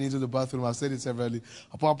stepping into the bathroom. I've said it severally.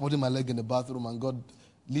 I putting my leg in the bathroom and God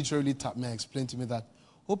literally tapped me and explained to me that,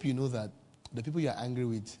 hope you know that the people you're angry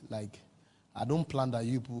with, like, I don't plan that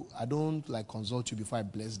I don't like consult you before I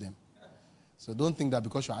bless them. So don't think that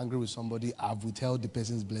because you're angry with somebody, I've withheld the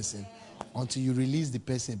person's blessing. Until you release the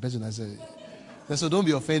person I say. So don't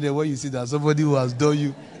be offended when you see that somebody who has done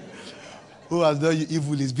you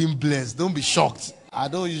evil is being blessed. Don't be shocked. I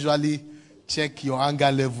don't usually check your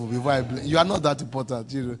anger level before I bless. You are not that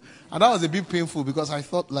important, you know. And that was a bit painful because I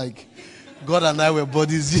thought like God and I were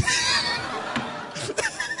buddies.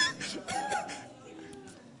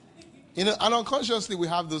 You know, and unconsciously we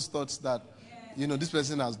have those thoughts that, you know, this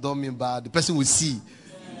person has done me bad. The person will see.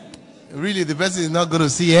 Really, the person is not going to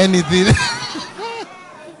see anything.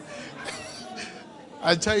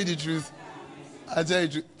 I tell you the truth.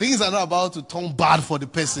 Things are not about to turn bad for the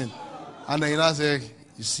person. And then you now say,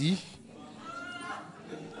 you see?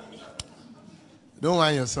 Don't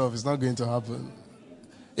mind yourself. It's not going to happen.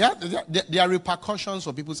 Yeah, there are repercussions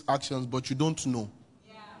for people's actions, but you don't know.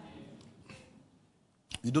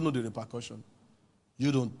 You don't know the repercussion.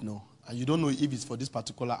 You don't know. And you don't know if it's for this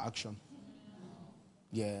particular action.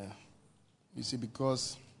 Yeah. You see,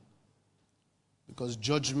 because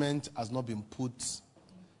judgment has not been put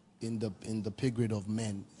in the pay grade of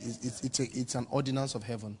men. It's an ordinance of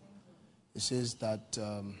heaven. It says that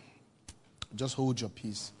just hold your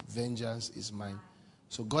peace. Vengeance is mine.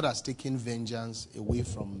 So God has taken vengeance away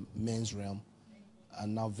from men's realm.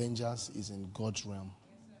 And now vengeance is in God's realm.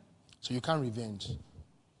 So you can't revenge.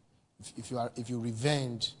 If you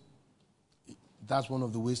revenge, that's one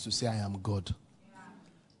of the ways to say I am God.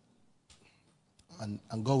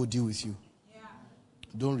 And God will deal with you.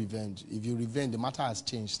 Don't revenge. If you revenge, the matter has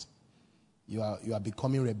changed. You are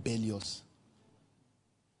becoming rebellious.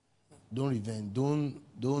 Don't revenge.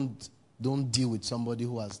 Don't deal with somebody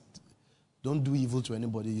who has. Don't do evil to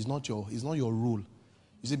anybody. It's not your rule.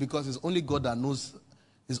 You see, because it's only God that knows.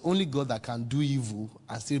 It's only God that can do evil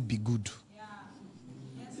and still be good.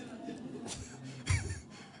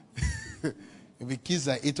 If he kills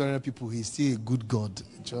like 800 people, he's still a good God.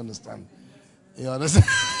 Do you understand? You understand?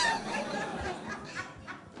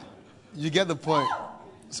 You get the point.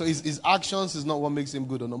 So his actions is not what makes him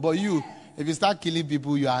good or not. But if you start killing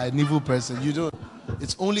people, you are an evil person. You don't.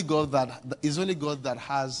 It's only God that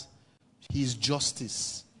has his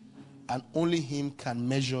justice, and only him can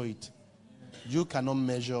measure it. You cannot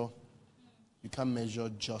measure. You can't measure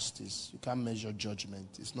justice. You can't measure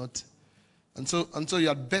judgment. It's not. And so you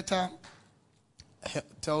had better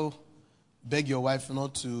beg your wife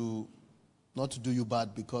not to do you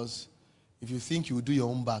bad, because if you think you will do your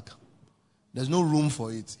own back, there's no room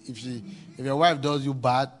for it. If your wife does you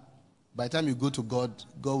bad, by the time you go to God,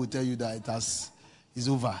 God will tell you that it's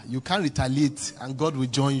over. You can't retaliate, and God will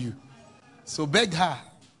join you. So beg her.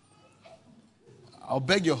 I'll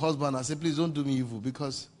beg your husband and say, please don't do me evil,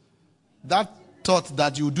 because that thought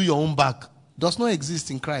that you do your own back does not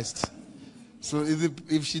exist in Christ. So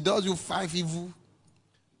if she does you 5 evil,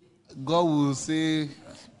 God will say,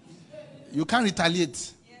 you can't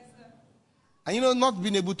retaliate. And not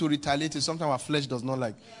being able to retaliate is something our flesh does not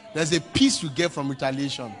like. There's a peace you get from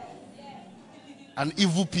retaliation. An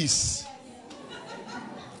evil peace.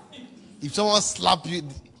 If someone slap you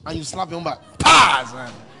and you slap him back, pass,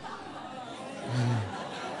 man.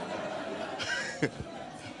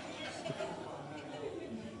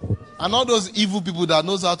 And all those evil people that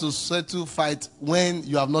knows how to settle fight when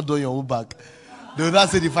you have not done your own back, they will not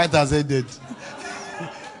say the fight has ended.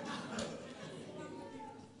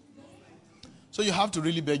 So you have to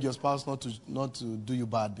really beg your spouse not to do you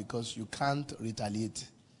bad, because you can't retaliate.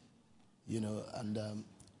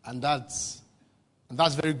 And that's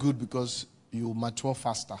very good, because you mature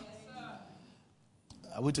faster.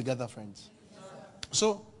 Are we together, friends?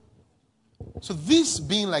 So this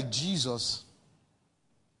being like Jesus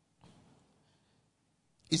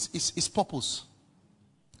is purpose.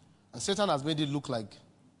 And Satan has made it look like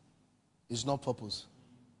it's not purpose.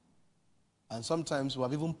 And sometimes we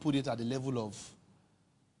have even put it at the level of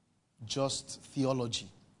just theology.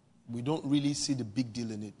 We don't really see the big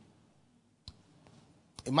deal in it.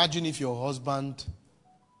 Imagine if your husband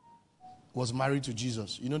was married to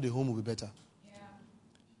Jesus. The home will be better. Yeah.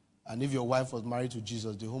 And if your wife was married to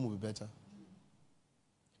Jesus, the home will be better.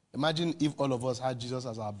 Imagine if all of us had Jesus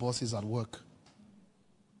as our bosses at work.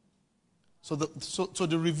 So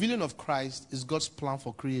the revealing of Christ is God's plan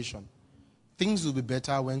for creation. things will be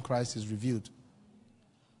better when Christ is revealed.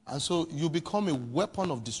 And so you become a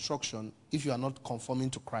weapon of destruction if you are not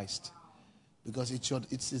conforming to Christ. Because it's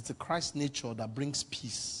the Christ nature that brings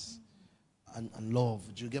peace and love.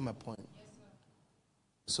 Do you get my point?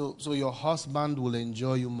 So your husband will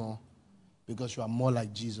enjoy you more because you are more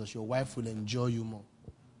like Jesus. Your wife will enjoy you more.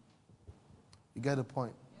 You get the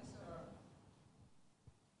point?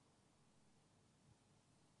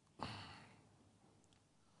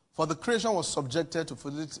 For the creation was subjected to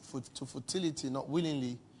fertility, not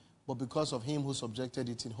willingly, but because of him who subjected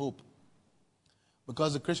it in hope.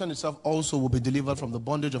 Because the creation itself also will be delivered from the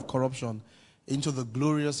bondage of corruption into the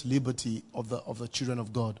glorious liberty of the children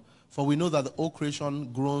of God. For we know that the whole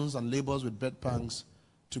creation groans and labors with birth pangs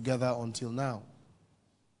together until now.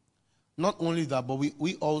 Not only that, but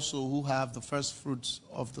we also who have the first fruits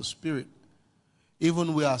of the Spirit,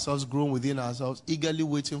 even we ourselves groan within ourselves, eagerly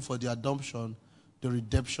waiting for the adoption, the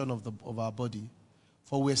redemption of our body.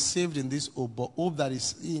 For we are saved in this hope, but hope that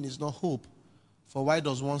is seen is not hope. For why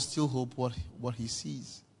does one still hope what he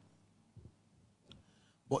sees?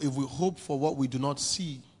 But if we hope for what we do not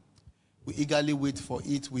see, we eagerly wait for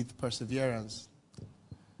it with perseverance.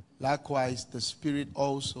 Likewise, the Spirit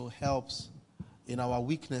also helps in our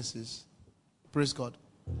weaknesses. Praise God.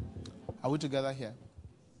 Are we together here?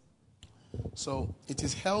 So, it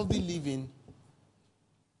is healthy living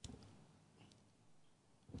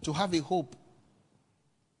to have a hope.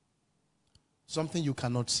 Something you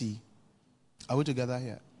cannot see. Are we together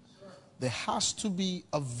here? Sure. There has to be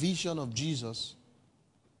a vision of Jesus.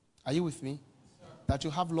 Are you with me? Sure. That you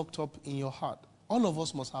have locked up in your heart. All of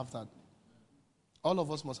us must have that. All of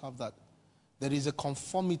us must have that. There is a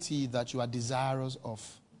conformity that you are desirous of.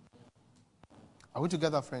 Are we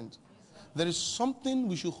together, friends? Yes, there is something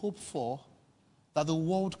we should hope for that the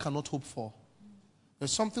world cannot hope for.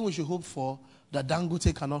 There's something we should hope for that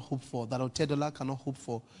Dangote cannot hope for, that Otedola cannot hope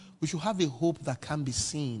for. We should have a hope that can be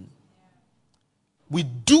seen. We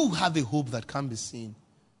do have a hope that can be seen.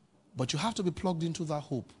 But you have to be plugged into that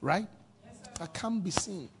hope, right? Yes, that can be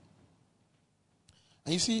seen.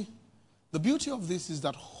 And you see, the beauty of this is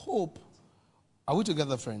that hope, are we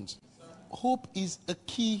together, friends? Yes, hope is a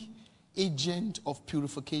key agent of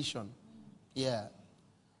purification. Yeah.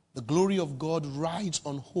 The glory of God rides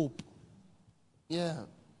on hope. Yeah.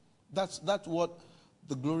 That's what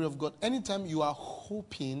the glory of God. Anytime you are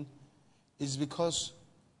hoping, is because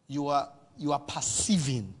you are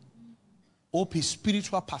perceiving. Hope is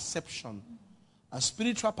spiritual perception. And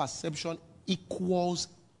spiritual perception equals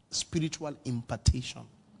spiritual impartation.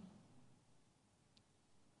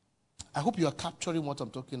 I hope you are capturing what I'm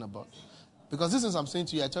talking about. Because this is I'm saying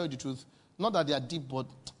to you, I tell you the truth. Not that they are deep, but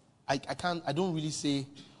I don't really say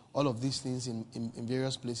all of these things in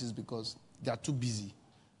various places because they are too busy.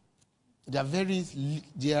 They are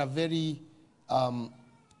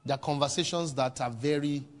conversations that are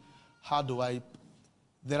very,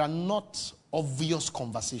 there are not obvious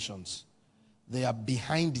conversations. They are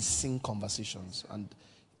behind the scene conversations. And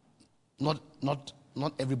not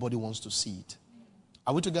everybody wants to see it.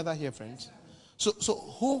 Are we together here, friends? So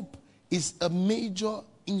hope is a major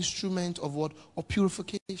instrument of what? Of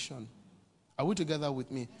purification. Are we together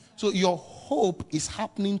with me? So your hope is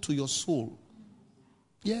happening to your soul.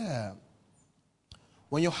 Yeah.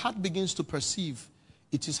 When your heart begins to perceive,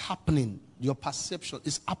 it is happening. Your perception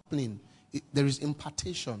is happening. There is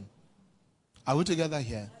impartation. Are we together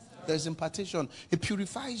here? There is impartation. It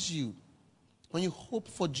purifies you. When you hope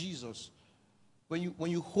for Jesus, when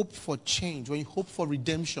you hope for change, when you hope for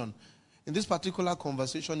redemption. In this particular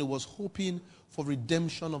conversation, it was hoping for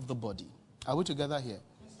redemption of the body. Are we together here?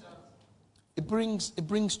 It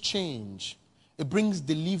brings change. It brings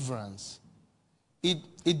deliverance.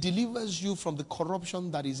 It delivers you from the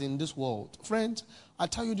corruption that is in this world. Friends, I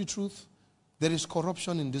tell you the truth, there is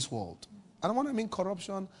corruption in this world. And when I mean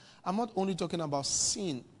corruption, I'm not only talking about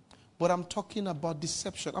sin, but I'm talking about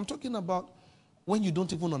deception. I'm talking about when you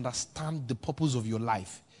don't even understand the purpose of your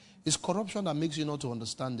life. It's corruption that makes you not to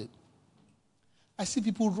understand it. I see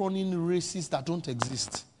people running races that don't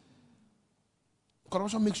exist.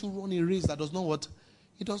 Corruption makes you run a race that does not what?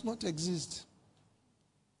 It does not exist.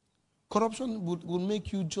 Corruption will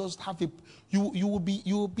make you just have you will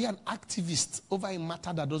be an activist over a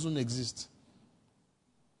matter that doesn't exist.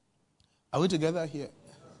 Are we together here?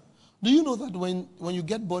 Do you know that when you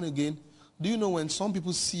get born again, do you know when some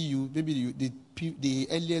people see you, maybe the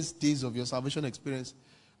earliest days of your salvation experience,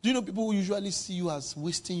 do you know people who usually see you as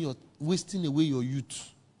wasting away your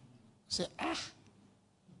youth? Say,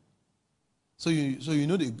 So you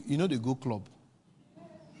know they go club.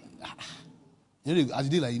 As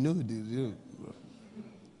they like,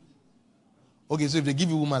 Okay, so if they give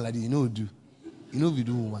you a woman like that, you know what to do. You know we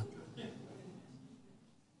do, woman.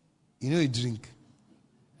 You know you drink.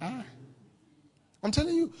 I'm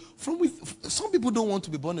telling you, some people don't want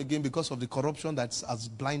to be born again because of the corruption that has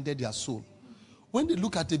blinded their soul. When they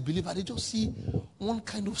look at a believer, they just see one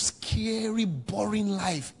kind of scary, boring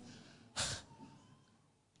life.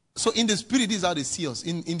 So in the spirit, this is how they see us.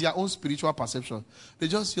 In their own spiritual perception, they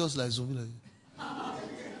just see us like zombie.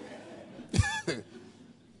 Like.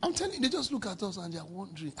 I'm telling you, they just look at us and they're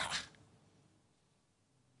wondering,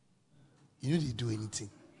 you know they do anything.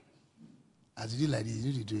 As you do like this,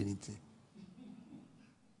 you know they do anything.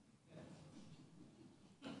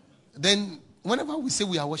 Then, whenever we say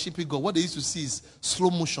we are worshiping God, what they used to see is slow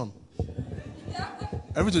motion.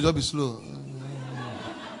 Everything will just be slow.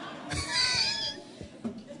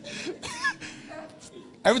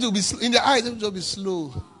 Everything will be slow. In their eyes, everything will just be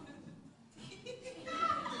slow.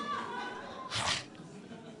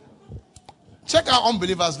 Check how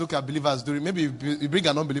unbelievers look at believers during. Maybe you bring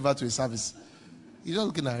an unbeliever to a service. You're not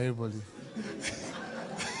looking at everybody.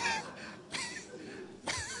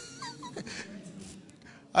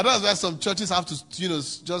 I know that's why some churches have to,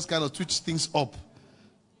 just kind of switch things up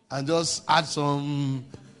and just add some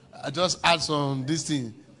this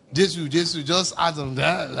thing. Jesus, just add some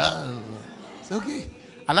that. It's okay.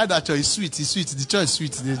 I like that church. It's sweet. The church is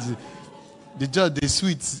sweet. The church, they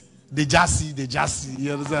sweet. They jassy.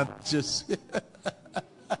 You understand? Just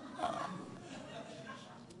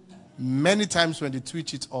many times when they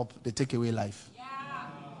switch it up, they take away life. Yeah.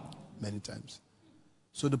 Many times.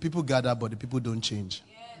 So the people gather, but the people don't change.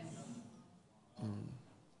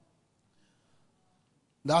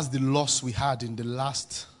 That's the loss we had in the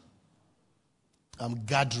last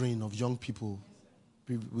gathering of young people.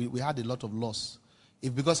 We had a lot of loss.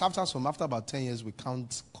 Because after about 10 years, we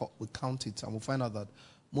count it, and we find out that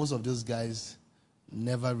most of those guys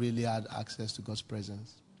never really had access to God's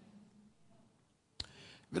presence.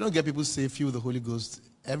 If you don't get people saved, feel the Holy Ghost,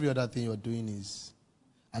 every other thing you're doing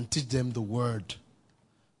and teach them the word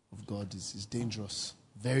of God is dangerous.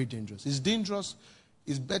 Very dangerous. It's dangerous.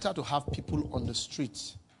 It's better to have people on the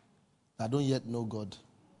streets that don't yet know God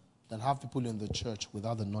than have people in the church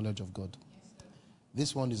without the knowledge of God.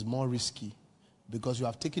 This one is more risky because you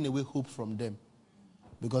have taken away hope from them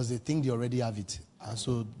because they think they already have it. And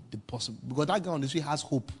so, because that guy on the street has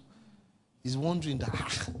hope. He's wondering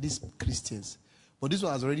that, these Christians. But this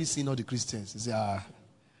one has already seen all the Christians. He says,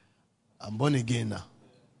 I'm born again now.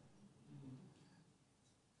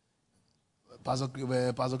 Pastor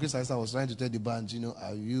Chris Einstein was trying to tell the band,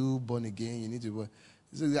 are you born again? You need to be born.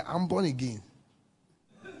 He says, I'm born again.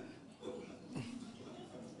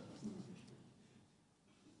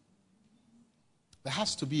 There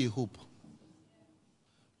has to be a hope.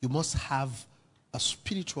 You must have a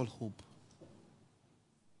spiritual hope.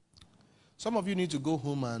 Some of you need to go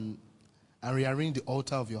home and rearrange the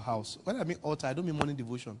altar of your house. When I mean altar, I don't mean morning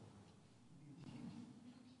devotion.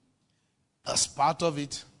 As part of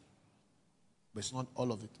it, but it's not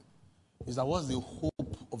all of it. Is that what's the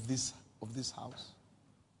hope of this house?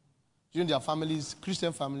 There are families,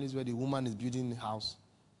 Christian families, where the woman is building a house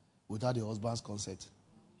without the husband's consent.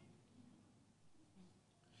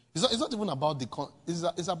 It's not even about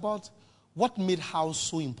it's about what made house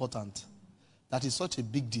so important that is such a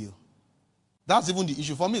big deal. That's even the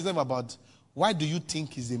issue. For me, it's never about why do you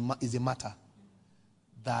think is a matter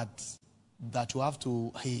that you have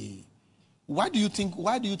to, why do you think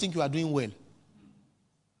you are doing well?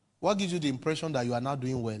 What gives you the impression that you are not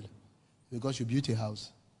doing well? Because you built a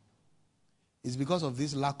house. It's because of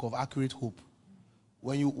this lack of accurate hope.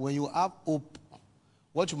 When you have hope,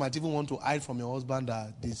 what you might even want to hide from your husband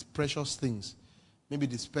are these precious things. Maybe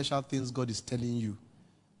the special things God is telling you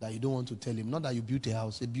that you don't want to tell him. Not that you built a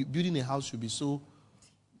house. Building a house should be so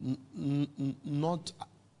not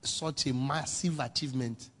such a massive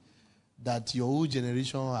achievement that your whole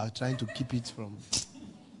generation are trying to keep it from.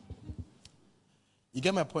 You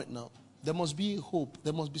get my point now? There must be hope.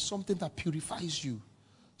 There must be something that purifies you.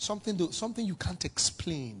 Something you can't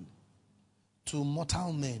explain to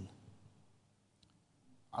mortal men.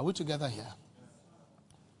 Are we together here?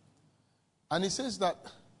 And it says that,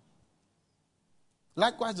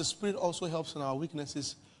 likewise, the Spirit also helps in our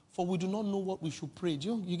weaknesses, for we do not know what we should pray.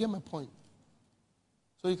 You get my point?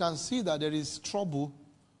 So you can see that there is trouble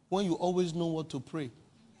when you always know what to pray.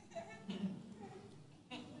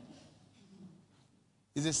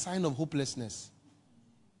 It's a sign of hopelessness.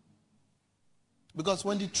 Because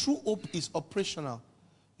when the true hope is operational,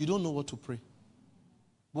 you don't know what to pray.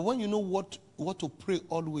 But when you know what to pray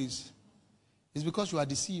always, it's because you are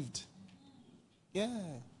deceived. Yeah.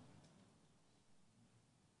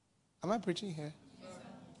 Am I preaching here?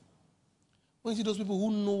 When you see those people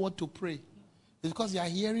who know what to pray, It's because they are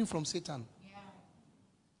hearing from Satan. Yeah.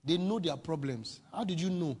 They know their problems. How did you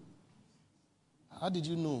know? How did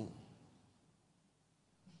you know?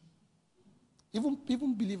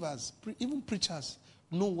 Even believers, even preachers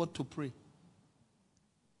know what to pray.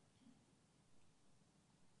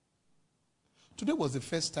 Today was the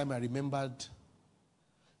first time I remembered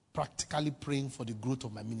practically praying for the growth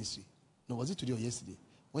of my ministry. No, was it today or yesterday?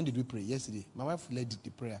 When did we pray? Yesterday. My wife led the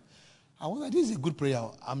prayer. I was like, this is a good prayer.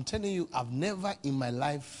 I'm telling you, I've never in my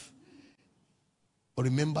life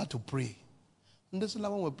remembered to pray. And this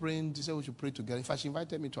when we're praying, she said we should pray together. In fact, she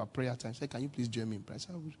invited me to a prayer time. She said, can you please join me in prayer? I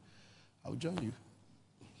said, I will join you.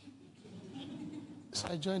 So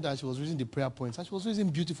I joined her. She was reading the prayer points. And she was reading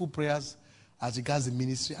beautiful prayers as regards the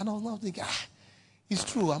ministry. And I was now thinking, it's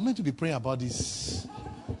true. I'm meant to be praying about this.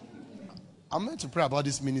 I'm meant to pray about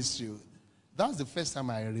this ministry. That's the first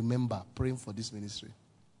time I remember praying for this ministry.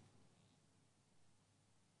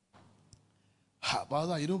 But I was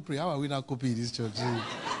like, you don't pray. How are we not copying this church?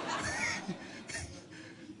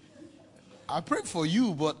 I pray for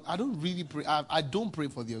you, but I don't really pray. I don't pray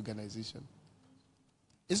for the organization.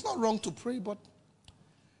 It's not wrong to pray, but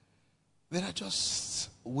there are just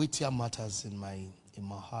weightier matters in my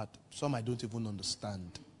heart. Some I don't even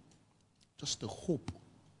understand. Just the hope.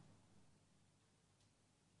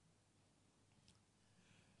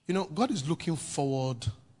 You know, God is looking forward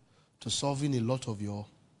to solving a lot of your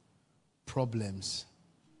problems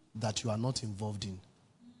that you are not involved in.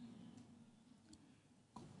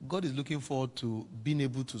 God is looking forward to being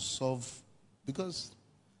able to solve, because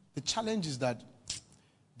the challenge is that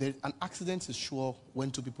an accident is sure when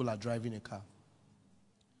two people are driving a car.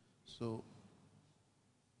 So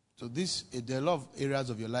there are a lot of areas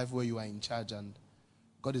of your life where you are in charge and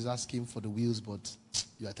God is asking for the wheels, but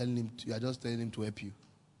you are just telling him to help you.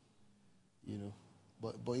 You know.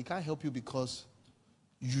 But he can't help you because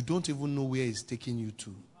you don't even know where he's taking you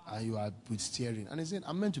to. And you are with steering. And he said,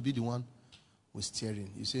 I'm meant to be the one with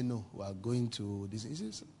steering. You say, no, we are going to this. He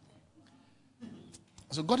says,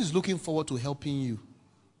 so God is looking forward to helping you.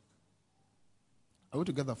 Are we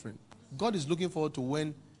together, friend? God is looking forward to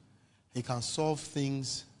when he can solve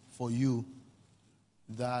things for you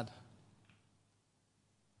that,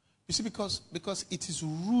 you see, because it is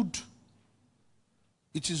rude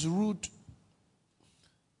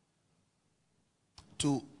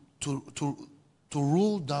to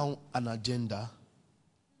roll down an agenda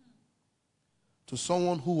to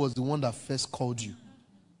someone who was the one that first called you.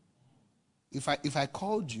 If I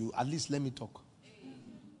called you, at least let me talk.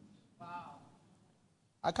 Wow.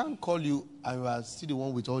 I can't call you and you are still the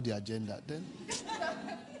one with all the agenda. Then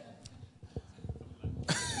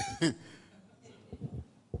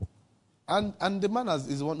and the man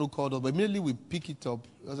is the one who called up. But immediately we pick it up.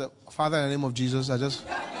 I was like, Father, in the name of Jesus, I just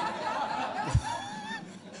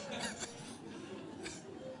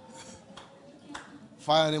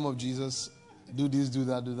Father, in the name of Jesus, do this, do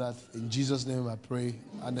that, do that. In Jesus' name I pray.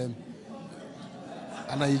 And then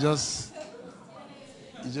you just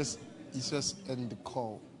end the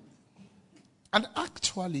call. And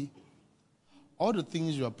actually, all the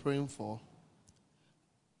things you are praying for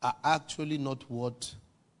are actually not what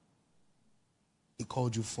he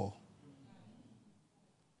called you for.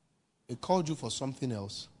 He called you for something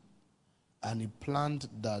else. And he planned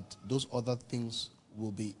that those other things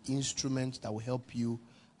will be instruments that will help you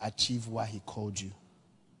achieve what he called you.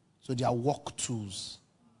 So they are work tools.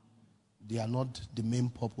 They are not the main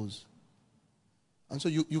purpose. And so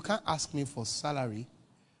you can't ask me for salary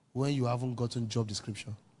when you haven't gotten job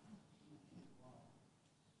description.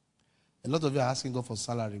 A lot of you are asking God for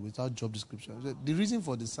salary without job description. The reason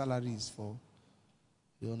for the salary is for,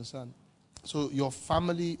 you understand? So your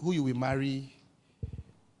family, who you will marry,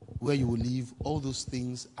 where you will live, all those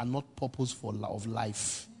things are not purpose of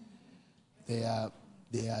life. They are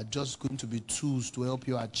just going to be tools to help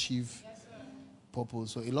you achieve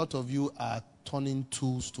purpose. So a lot of you are turning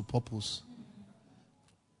tools to purpose.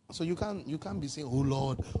 So you can't be saying, oh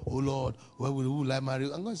Lord, where will I marry?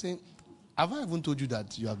 I'm going to say, have I even told you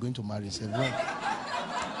that you are going to marry? Say, well.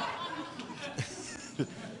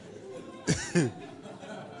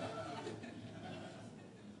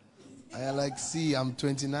 I like, see, I'm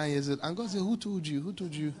 29 years old. And God said, who told you? Who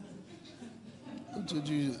told you? Who told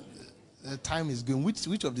you the time is going?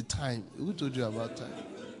 Which of the time? Who told you about time?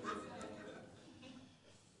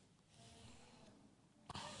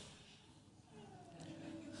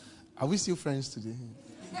 Are we still friends today?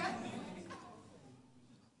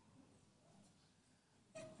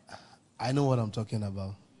 I know what I'm talking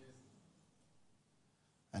about.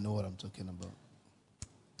 I know what I'm talking about.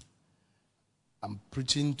 I'm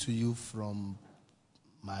preaching to you from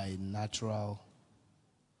my natural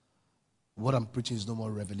what I'm preaching is no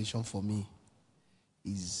more revelation for me.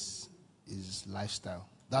 Is lifestyle.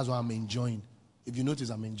 That's what I'm enjoying. If you notice,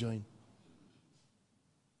 I'm enjoying.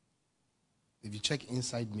 If you check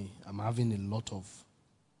inside me, I'm having a lot of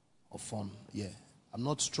fun. Yeah. I'm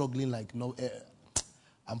not struggling like no.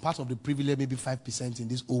 I'm part of the privilege, maybe 5% in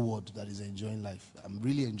this whole world that is enjoying life. I'm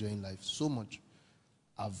really enjoying life so much.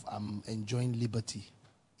 I'm enjoying liberty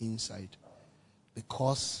inside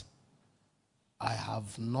because I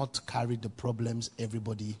have not carried the problems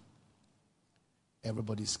everybody's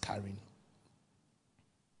carrying.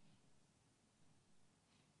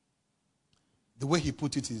 The way he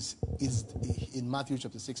put it is in Matthew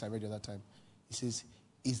chapter 6, I read it at that time. He says,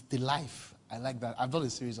 is the life. I like that. I've done a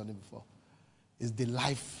series on it before. Is the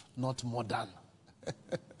life not modern?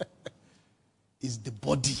 Is the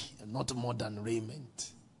body not modern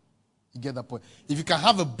raiment? You get that point? If you can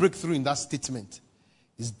have a breakthrough in that statement,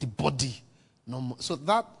 is the body no more? So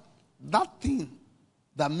that thing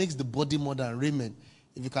that makes the body modern raiment,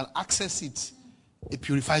 if you can access it, it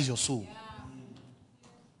purifies your soul. Yeah.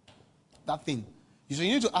 That thing. So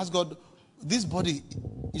you need to ask God, this body,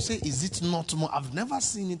 you say, is it not more? I've never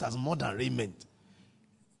seen it as modern raiment.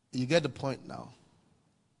 You get the point now.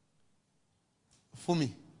 For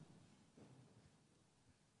me.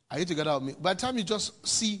 Are you together with me? By the time you just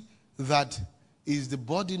see that is the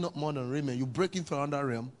body not modern raiment, you break into another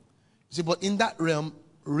realm. You see, but in that realm,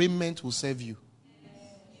 raiment will serve you.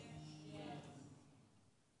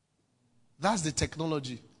 That's the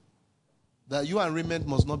technology. That you and raiment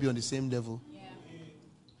must not be on the same level. Yeah.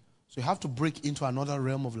 So you have to break into another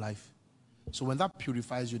realm of life. So when that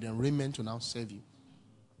purifies you, then raiment will now serve you.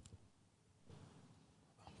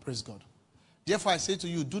 Praise God. Therefore I say to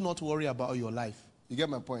you, do not worry about your life. You get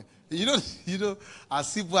my point? You know,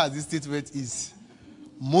 as simple as this statement is,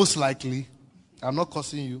 most likely, I'm not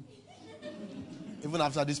cursing you, even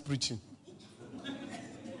after this preaching.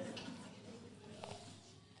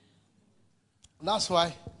 That's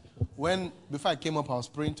why before I came up, I was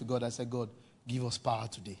praying to God. I said, God, give us power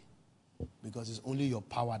today. Because it's only your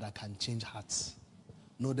power that can change hearts.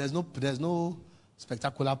 No, there's no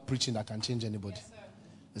spectacular preaching that can change anybody. Yes,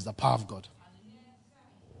 it's the power of God.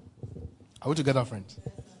 Are we together, friends?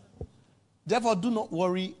 Therefore, do not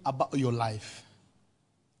worry about your life.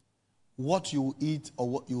 What you eat or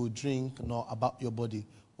what you drink, nor about your body,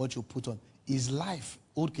 what you put on. Is life,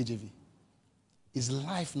 old KJV, is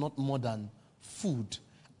life not more than food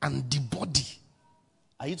and the body?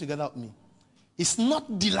 Are you together with me? It's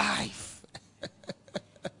not the life.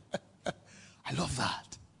 I love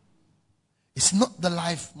that. It's not the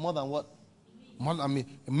life more than what? More than me.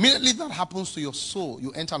 Immediately that happens to your soul,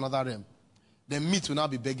 you enter another realm. Then meat will now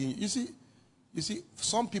be begging you. You see,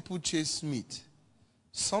 some people chase meat.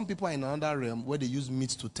 Some people are in another realm where they use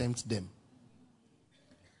meat to tempt them.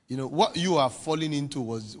 You know, what you are falling into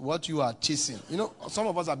was what you are chasing. You know, some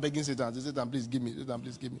of us are begging Satan. They say, Satan, please give me. Satan,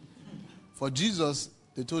 please give me. For Jesus,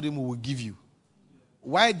 they told him, we will give you.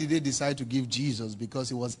 Why did they decide to give Jesus? Because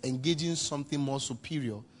he was engaging something more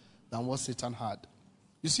superior than what Satan had.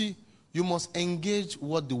 You see, you must engage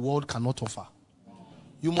what the world cannot offer.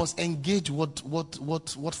 You must engage what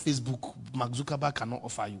Facebook, Mark Zuckerberg cannot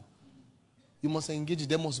offer you. You must engage.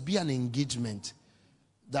 There must be an engagement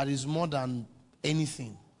that is more than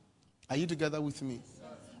anything. Are you together with me?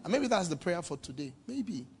 And maybe that's the prayer for today.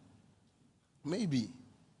 Maybe.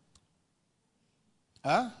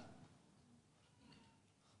 Huh?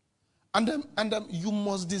 And you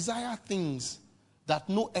must desire things that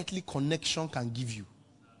no earthly connection can give you.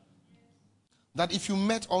 That if you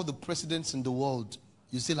met all the presidents in the world,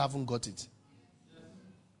 you still haven't got it.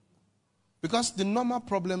 Because the normal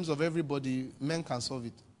problems of everybody, men can solve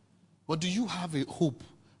it. But do you have a hope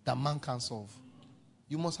that man can solve?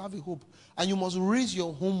 You must have a hope. And you must raise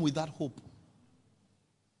your home with that hope.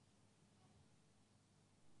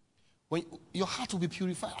 When your heart will be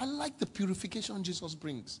purified. I like the purification Jesus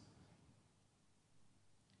brings.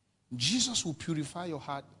 Jesus will purify your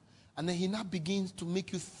heart. And then he now begins to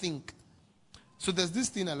make you think. So there's this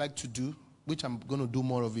thing I like to do, which I'm going to do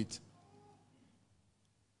more of it.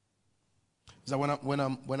 Is that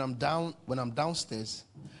when I'm downstairs,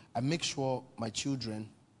 I make sure my children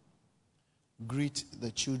greet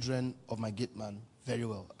the children of my gate man very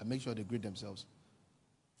well. I make sure they greet themselves.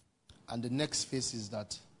 And the next phase is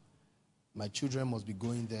that my children must be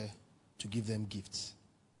going there to give them gifts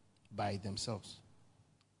by themselves.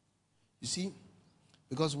 You see,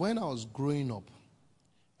 because when I was growing up,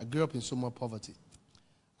 I grew up in so much poverty.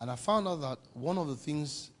 And I found out that one of the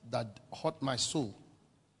things that hurt my soul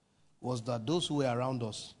was that those who were around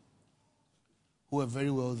us, who were very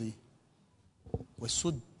wealthy, were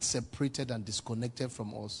so separated and disconnected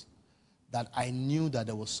from us that I knew that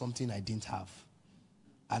there was something I didn't have.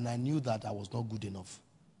 And I knew that I was not good enough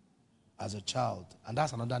as a child. And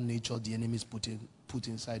that's another nature the enemy is put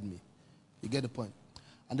inside me. You get the point?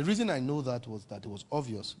 And the reason I know that it was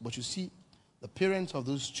obvious. But you see, the parents of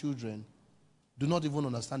those children do not even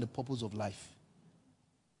understand the purpose of life.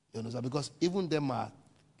 You understand? Because even them are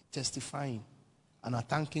testifying and are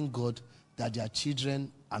thanking God that their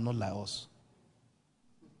children are not like us.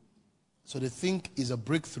 So they think it's a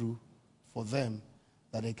breakthrough for them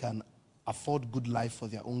that they can afford good life for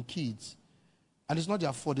their own kids. And it's not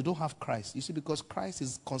their fault. They don't have Christ. You see, because Christ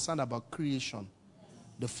is concerned about creation.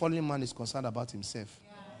 The fallen man is concerned about himself.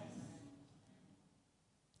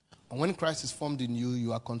 And when Christ is formed in you,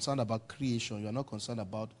 you are concerned about creation. You are not concerned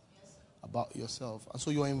about yourself. And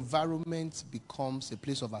so your environment becomes a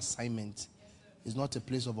place of assignment. It's not a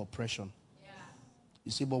place of oppression.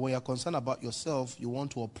 You see, but when you're concerned about yourself, you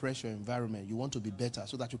want to oppress your environment. You want to be better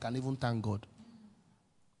so that you can even thank God.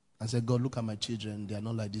 And say, God, look at my children. They are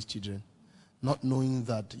not like these children. Not knowing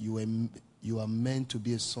that you are meant to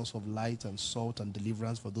be a source of light and salt and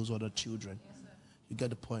deliverance for those other children. You get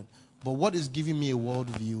the point. But what is giving me a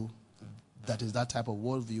worldview that is that type of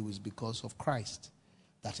worldview is because of Christ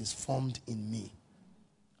that is formed in me.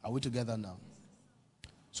 Are we together now?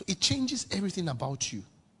 So it changes everything about you.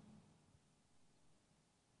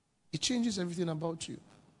 It changes everything about you.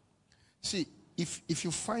 See, if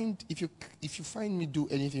you find me do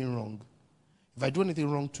anything wrong, if I do anything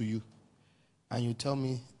wrong to you, and you tell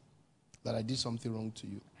me that I did something wrong to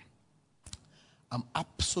you, I'm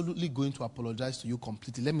absolutely going to apologize to you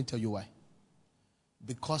completely. Let me tell you why.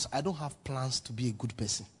 Because I don't have plans to be a good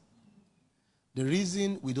person. The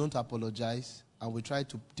reason we don't apologize and we try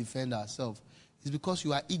to defend ourselves is because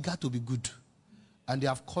you are eager to be good. And they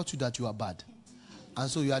have caught you that you are bad. And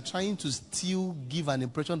so you are trying to still give an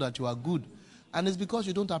impression that you are good. And it's because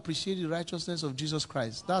you don't appreciate the righteousness of Jesus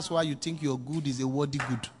Christ. That's why you think your good is a worthy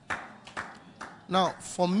good. Now,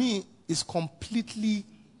 for me, it's completely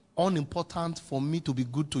unimportant for me to be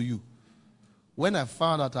good to you. When I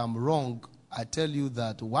found out I'm wrong, I tell you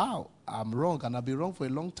that, wow, I'm wrong and I've been wrong for a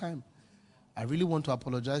long time. I really want to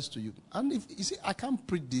apologize to you. And if you see, I can't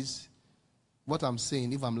preach this, what I'm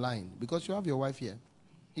saying, if I'm lying, because you have your wife here.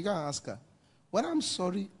 You can ask her. When I'm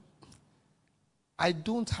sorry, I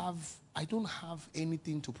don't have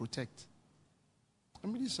anything to protect.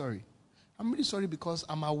 I'm really sorry. I'm really sorry because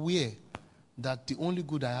I'm aware that the only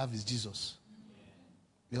good I have is Jesus.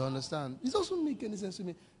 You understand? It doesn't make any sense to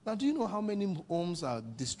me. Now, do you know how many homes are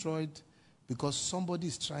destroyed because somebody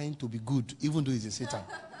is trying to be good, even though he's a Satan?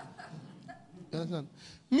 You understand?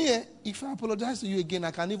 Me, if I apologize to you again,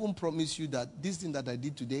 I can even promise you that this thing that I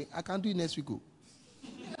did today, I can do it next week.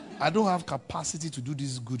 I don't have capacity to do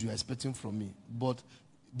this good you're expecting from me. But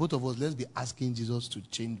both of us, let's be asking Jesus to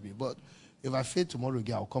change me. But if I fail tomorrow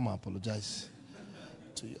again, I'll come and apologize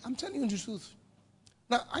to you. I'm telling you the truth.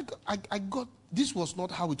 Now, I got, this was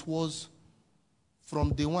not how it was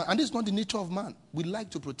from day one. And this is not the nature of man. We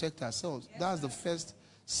like to protect ourselves. That's the first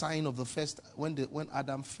sign of the first, when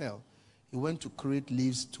Adam fell. He went to create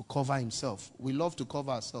leaves to cover himself. We love to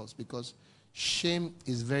cover ourselves because shame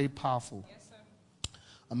is very powerful. Yes, sir.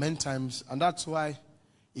 And many times, and that's why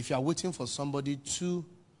if you are waiting for somebody to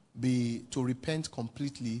repent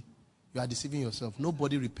completely, you are deceiving yourself.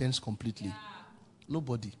 Nobody repents completely. Yeah.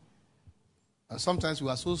 Nobody. And sometimes we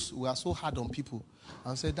are so hard on people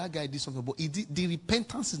and say that guy did something, but the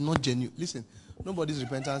repentance is not genuine. Listen, nobody's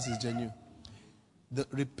repentance is genuine. The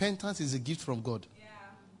repentance is a gift from God. Yeah.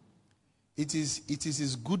 It is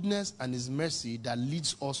His goodness and His mercy that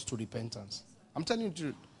leads us to repentance. I'm telling you the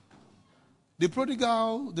truth.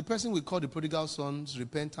 The person we call the prodigal son's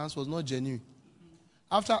repentance was not genuine.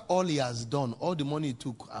 After all he has done, all the money he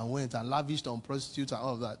took and went and lavished on prostitutes and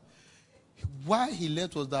all of that, why he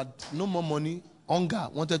left was that no more money, hunger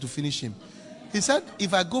wanted to finish him. He said,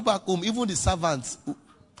 if I go back home, even the servants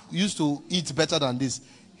used to eat better than this.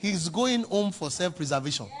 He's going home for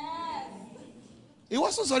self-preservation. Yes. He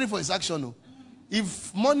wasn't sorry for his action. No.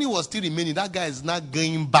 If money was still remaining, that guy is not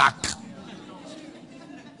going back.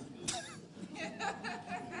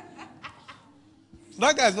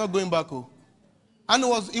 That guy is not going back. Oh. And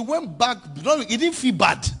he went back, he didn't feel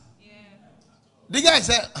bad. Yeah. The guy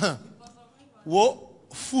said, whoa,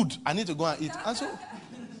 food, I need to go and eat. And so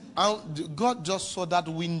and God just saw that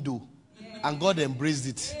window and God embraced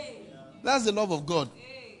it. That's the love of God.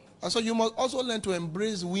 And so you must also learn to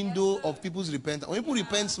embrace window of people's repentance. When people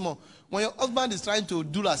repent small, when your husband is trying to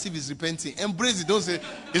do as if he's repenting, embrace it. Don't say,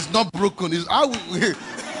 it's not broken. It's how we...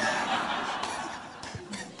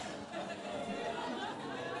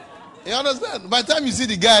 You understand? By the time you see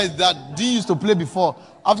the guys that didn't used to play before,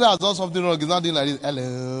 after has done something wrong, he's not doing like this.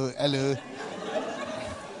 Hello, hello.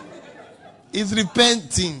 He's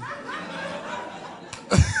repenting.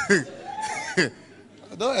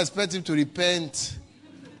 Don't expect him to repent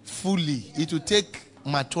fully. It will take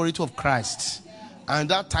maturity of Christ. And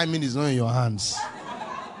that timing is not in your hands.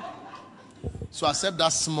 So accept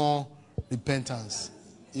that small repentance.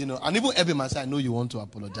 You know, and even every man say, I know you want to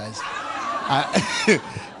apologize.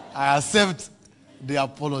 I accept the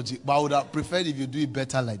apology. But I would have preferred if you do it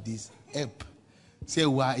better like this. Help. Say,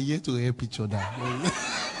 we are here to help each other.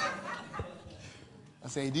 I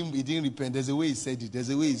said, he didn't repent. There's a way he said it. There's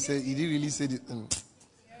a way he said it. He didn't really say it.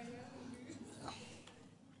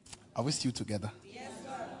 Are we still together? Yes,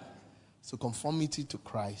 sir. So conformity to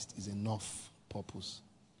Christ is enough purpose.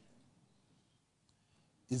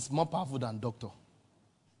 It's more powerful than doctor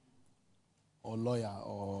or lawyer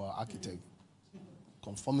or architect.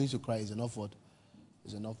 Conformity to Christ is enough what?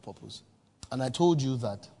 Is enough purpose. And I told you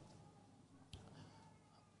that.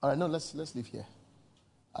 All right, no, let's leave here.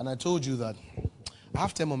 And I told you that. I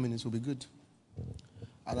have 10 more minutes, will be good.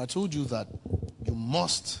 And I told you that you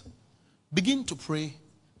must begin to pray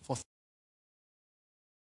for things.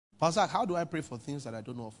 Pastor, how do I pray for things that I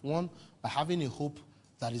don't know of? One, by having a hope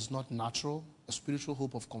that is not natural, a spiritual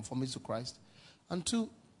hope of conformity to Christ. And two,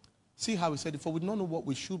 see how we said it, for we do not know what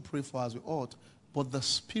we should pray for as we ought, but the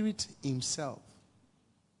Spirit himself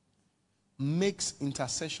makes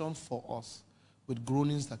intercession for us with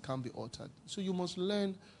groanings that can't be uttered. So you must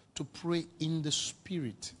learn to pray in the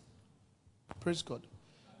Spirit. Praise God.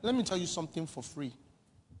 Let me tell you something for free.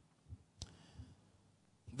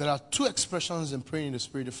 There are two expressions in praying in the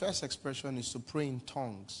Spirit. The first expression is to pray in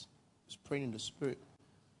tongues. It's praying in the Spirit.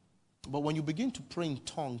 But when you begin to pray in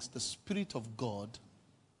tongues, the Spirit of God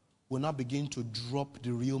will now begin to drop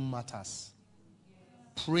the real matters.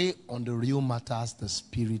 Pray on the real matters the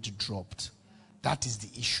Spirit dropped. That is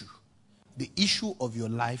the issue. The issue of your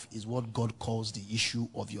life is what God calls the issue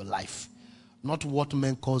of your life. Not what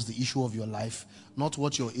men calls the issue of your life. Not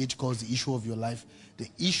what your age calls the issue of your life. The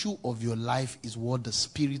issue of your life is what the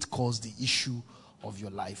Spirit calls the issue of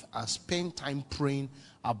your life. And spend time praying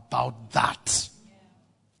about that.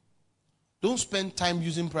 Don't spend time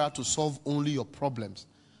using prayer to solve only your problems.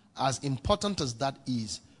 As important as that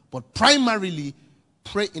is. But primarily,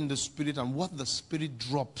 pray in the Spirit and what the Spirit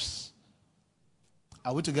drops.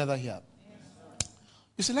 Are we together here?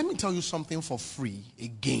 You see, let me tell you something for free.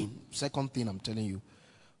 Again, second thing I'm telling you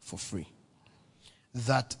for free.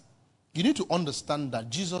 That you need to understand that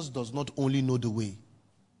Jesus does not only know the way,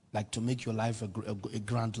 like to make your life a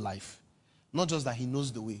grand life. Not just that he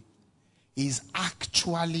knows the way. He is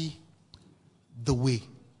actually the way.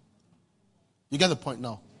 You get the point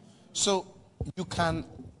now? So you can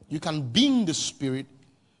be in the Spirit.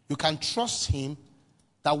 You can trust him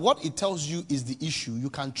that what it tells you is the issue.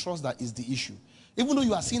 You can trust that is the issue. Even though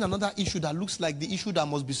you are seeing another issue that looks like the issue that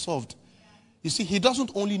must be solved. You see, he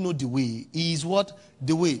doesn't only know the way. He is what?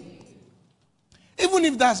 The way. Even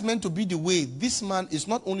if that's meant to be the way, this man is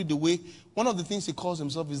not only the way. One of the things he calls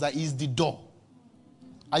himself is that he is the door.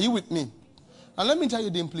 Are you with me? And let me tell you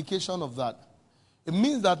the implication of that. It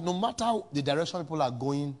means that no matter the direction people are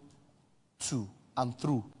going to and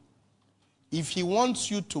through, if he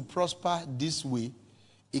wants you to prosper this way,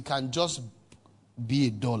 it can just be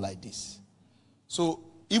a door like this. So,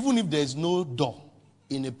 even if there is no door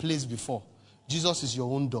in a place before, Jesus is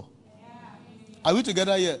your own door. Are we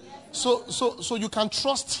together here? So you can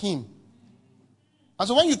trust him. And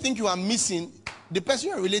so when you think you are missing, the person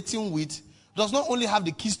you are relating with does not only have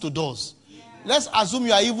the keys to doors. Let's assume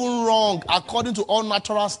you are even wrong according to all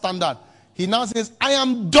natural standard. He now says, I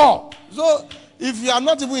am door. So, if you are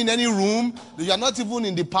not even in any room, you are not even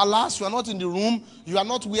in the palace, you are not in the room, you are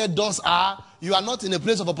not where doors are, you are not in a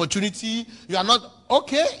place of opportunity, you are not,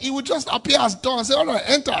 okay, he will just appear as door and say, all right,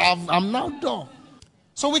 enter, I'm now door.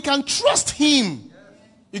 So we can trust him.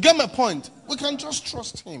 You get my point? We can just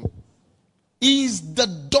trust him. He is the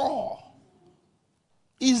door.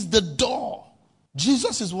 He is the door.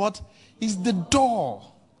 Jesus is what? He's the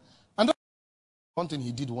door. And that's one thing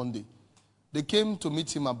he did one day. They came to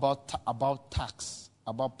meet him about tax,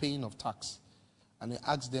 about paying of tax. And he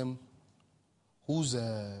asked them, whose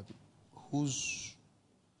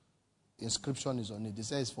inscription is on it? They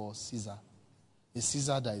say it's for Caesar. It's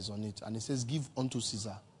Caesar that is on it. And he says, give unto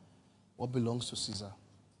Caesar what belongs to Caesar.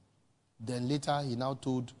 Then later he now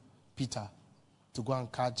told Peter to go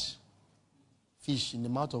and catch fish in the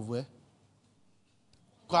mouth of where?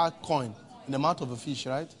 Coin in the mouth of a fish,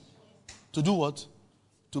 right? To do what?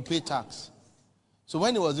 To pay tax. So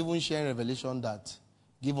when he was even sharing revelation that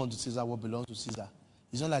give unto Caesar what belongs to Caesar,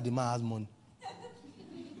 It's not like the man has money.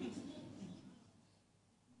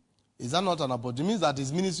 Is that not an opportunity? It means that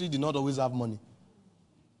his ministry did not always have money.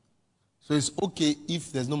 So it's okay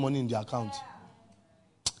if there's no money in the account.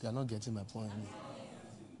 You are not getting my point.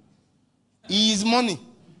 He is money.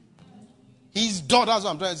 His door, that's what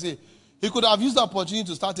I'm trying to say. He could have used the opportunity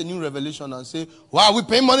to start a new revelation and say, why are we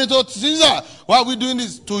paying money to Caesar? Why are we doing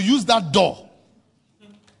this? To use that door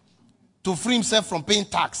to free himself from paying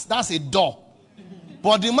tax. That's a door.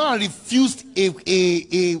 But the man refused a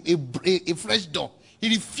fresh door. He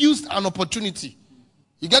refused an opportunity.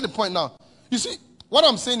 You get the point now? You see, what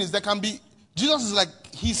I'm saying is there can be, Jesus is like,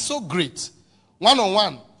 he's so great.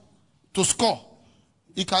 One-on-one to score.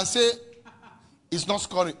 He can say, it's not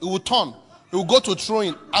scoring. He will turn. He will go to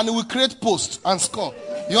throwing and he will create post and score.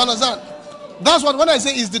 You understand? That's what, when I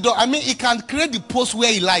say is the door, I mean he can create the post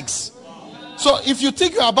where he likes. So if you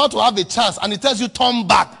think you're about to have a chance and he tells you turn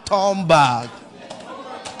back, turn back.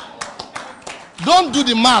 Don't do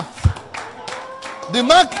the math. The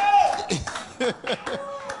math,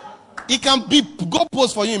 he can go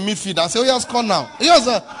post for you in midfield and say, oh yeah, score now.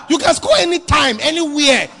 You can score anytime,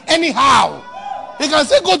 anywhere, anyhow. He can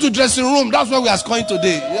say, go to dressing room. That's where we are scoring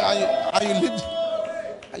today. Yeah,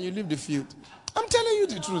 and you leave the field. I'm telling you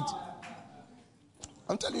the truth.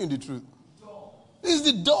 I'm telling you the truth. This is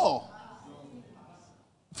the door.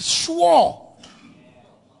 Sure.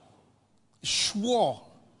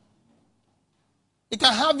 It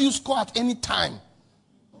can have you score at any time.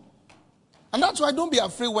 And that's why don't be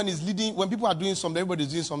afraid when it's leading, when people are doing something,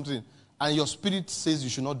 everybody's doing something, and your spirit says you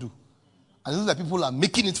should not do. And it looks like people are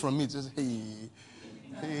making it from it. Just, hey.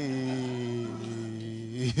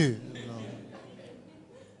 No.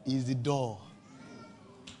 Is the door.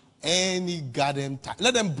 Any goddamn time.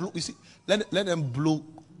 Let them blow. You see, let them blow.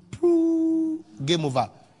 Game over.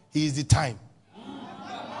 He is the time.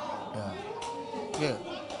 Yeah.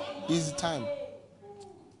 He's the time.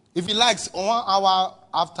 If he likes 1 hour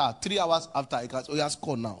after, 3 hours after, he can say, oh, yeah,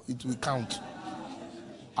 score now. It will count.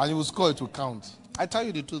 And he will score, it will count. I tell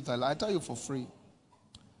you the truth. I tell you for free.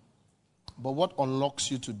 But what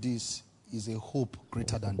unlocks you to this is a hope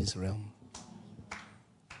greater than this realm.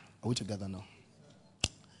 Are we together now?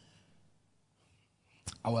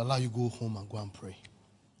 I will allow you to go home and go and pray.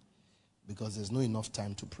 Because there's no enough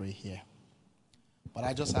time to pray here. But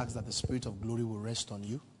I just ask that the Spirit of glory will rest on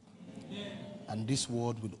you. And this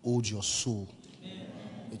word will hold your soul.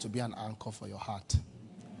 It will be an anchor for your heart.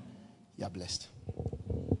 You are blessed.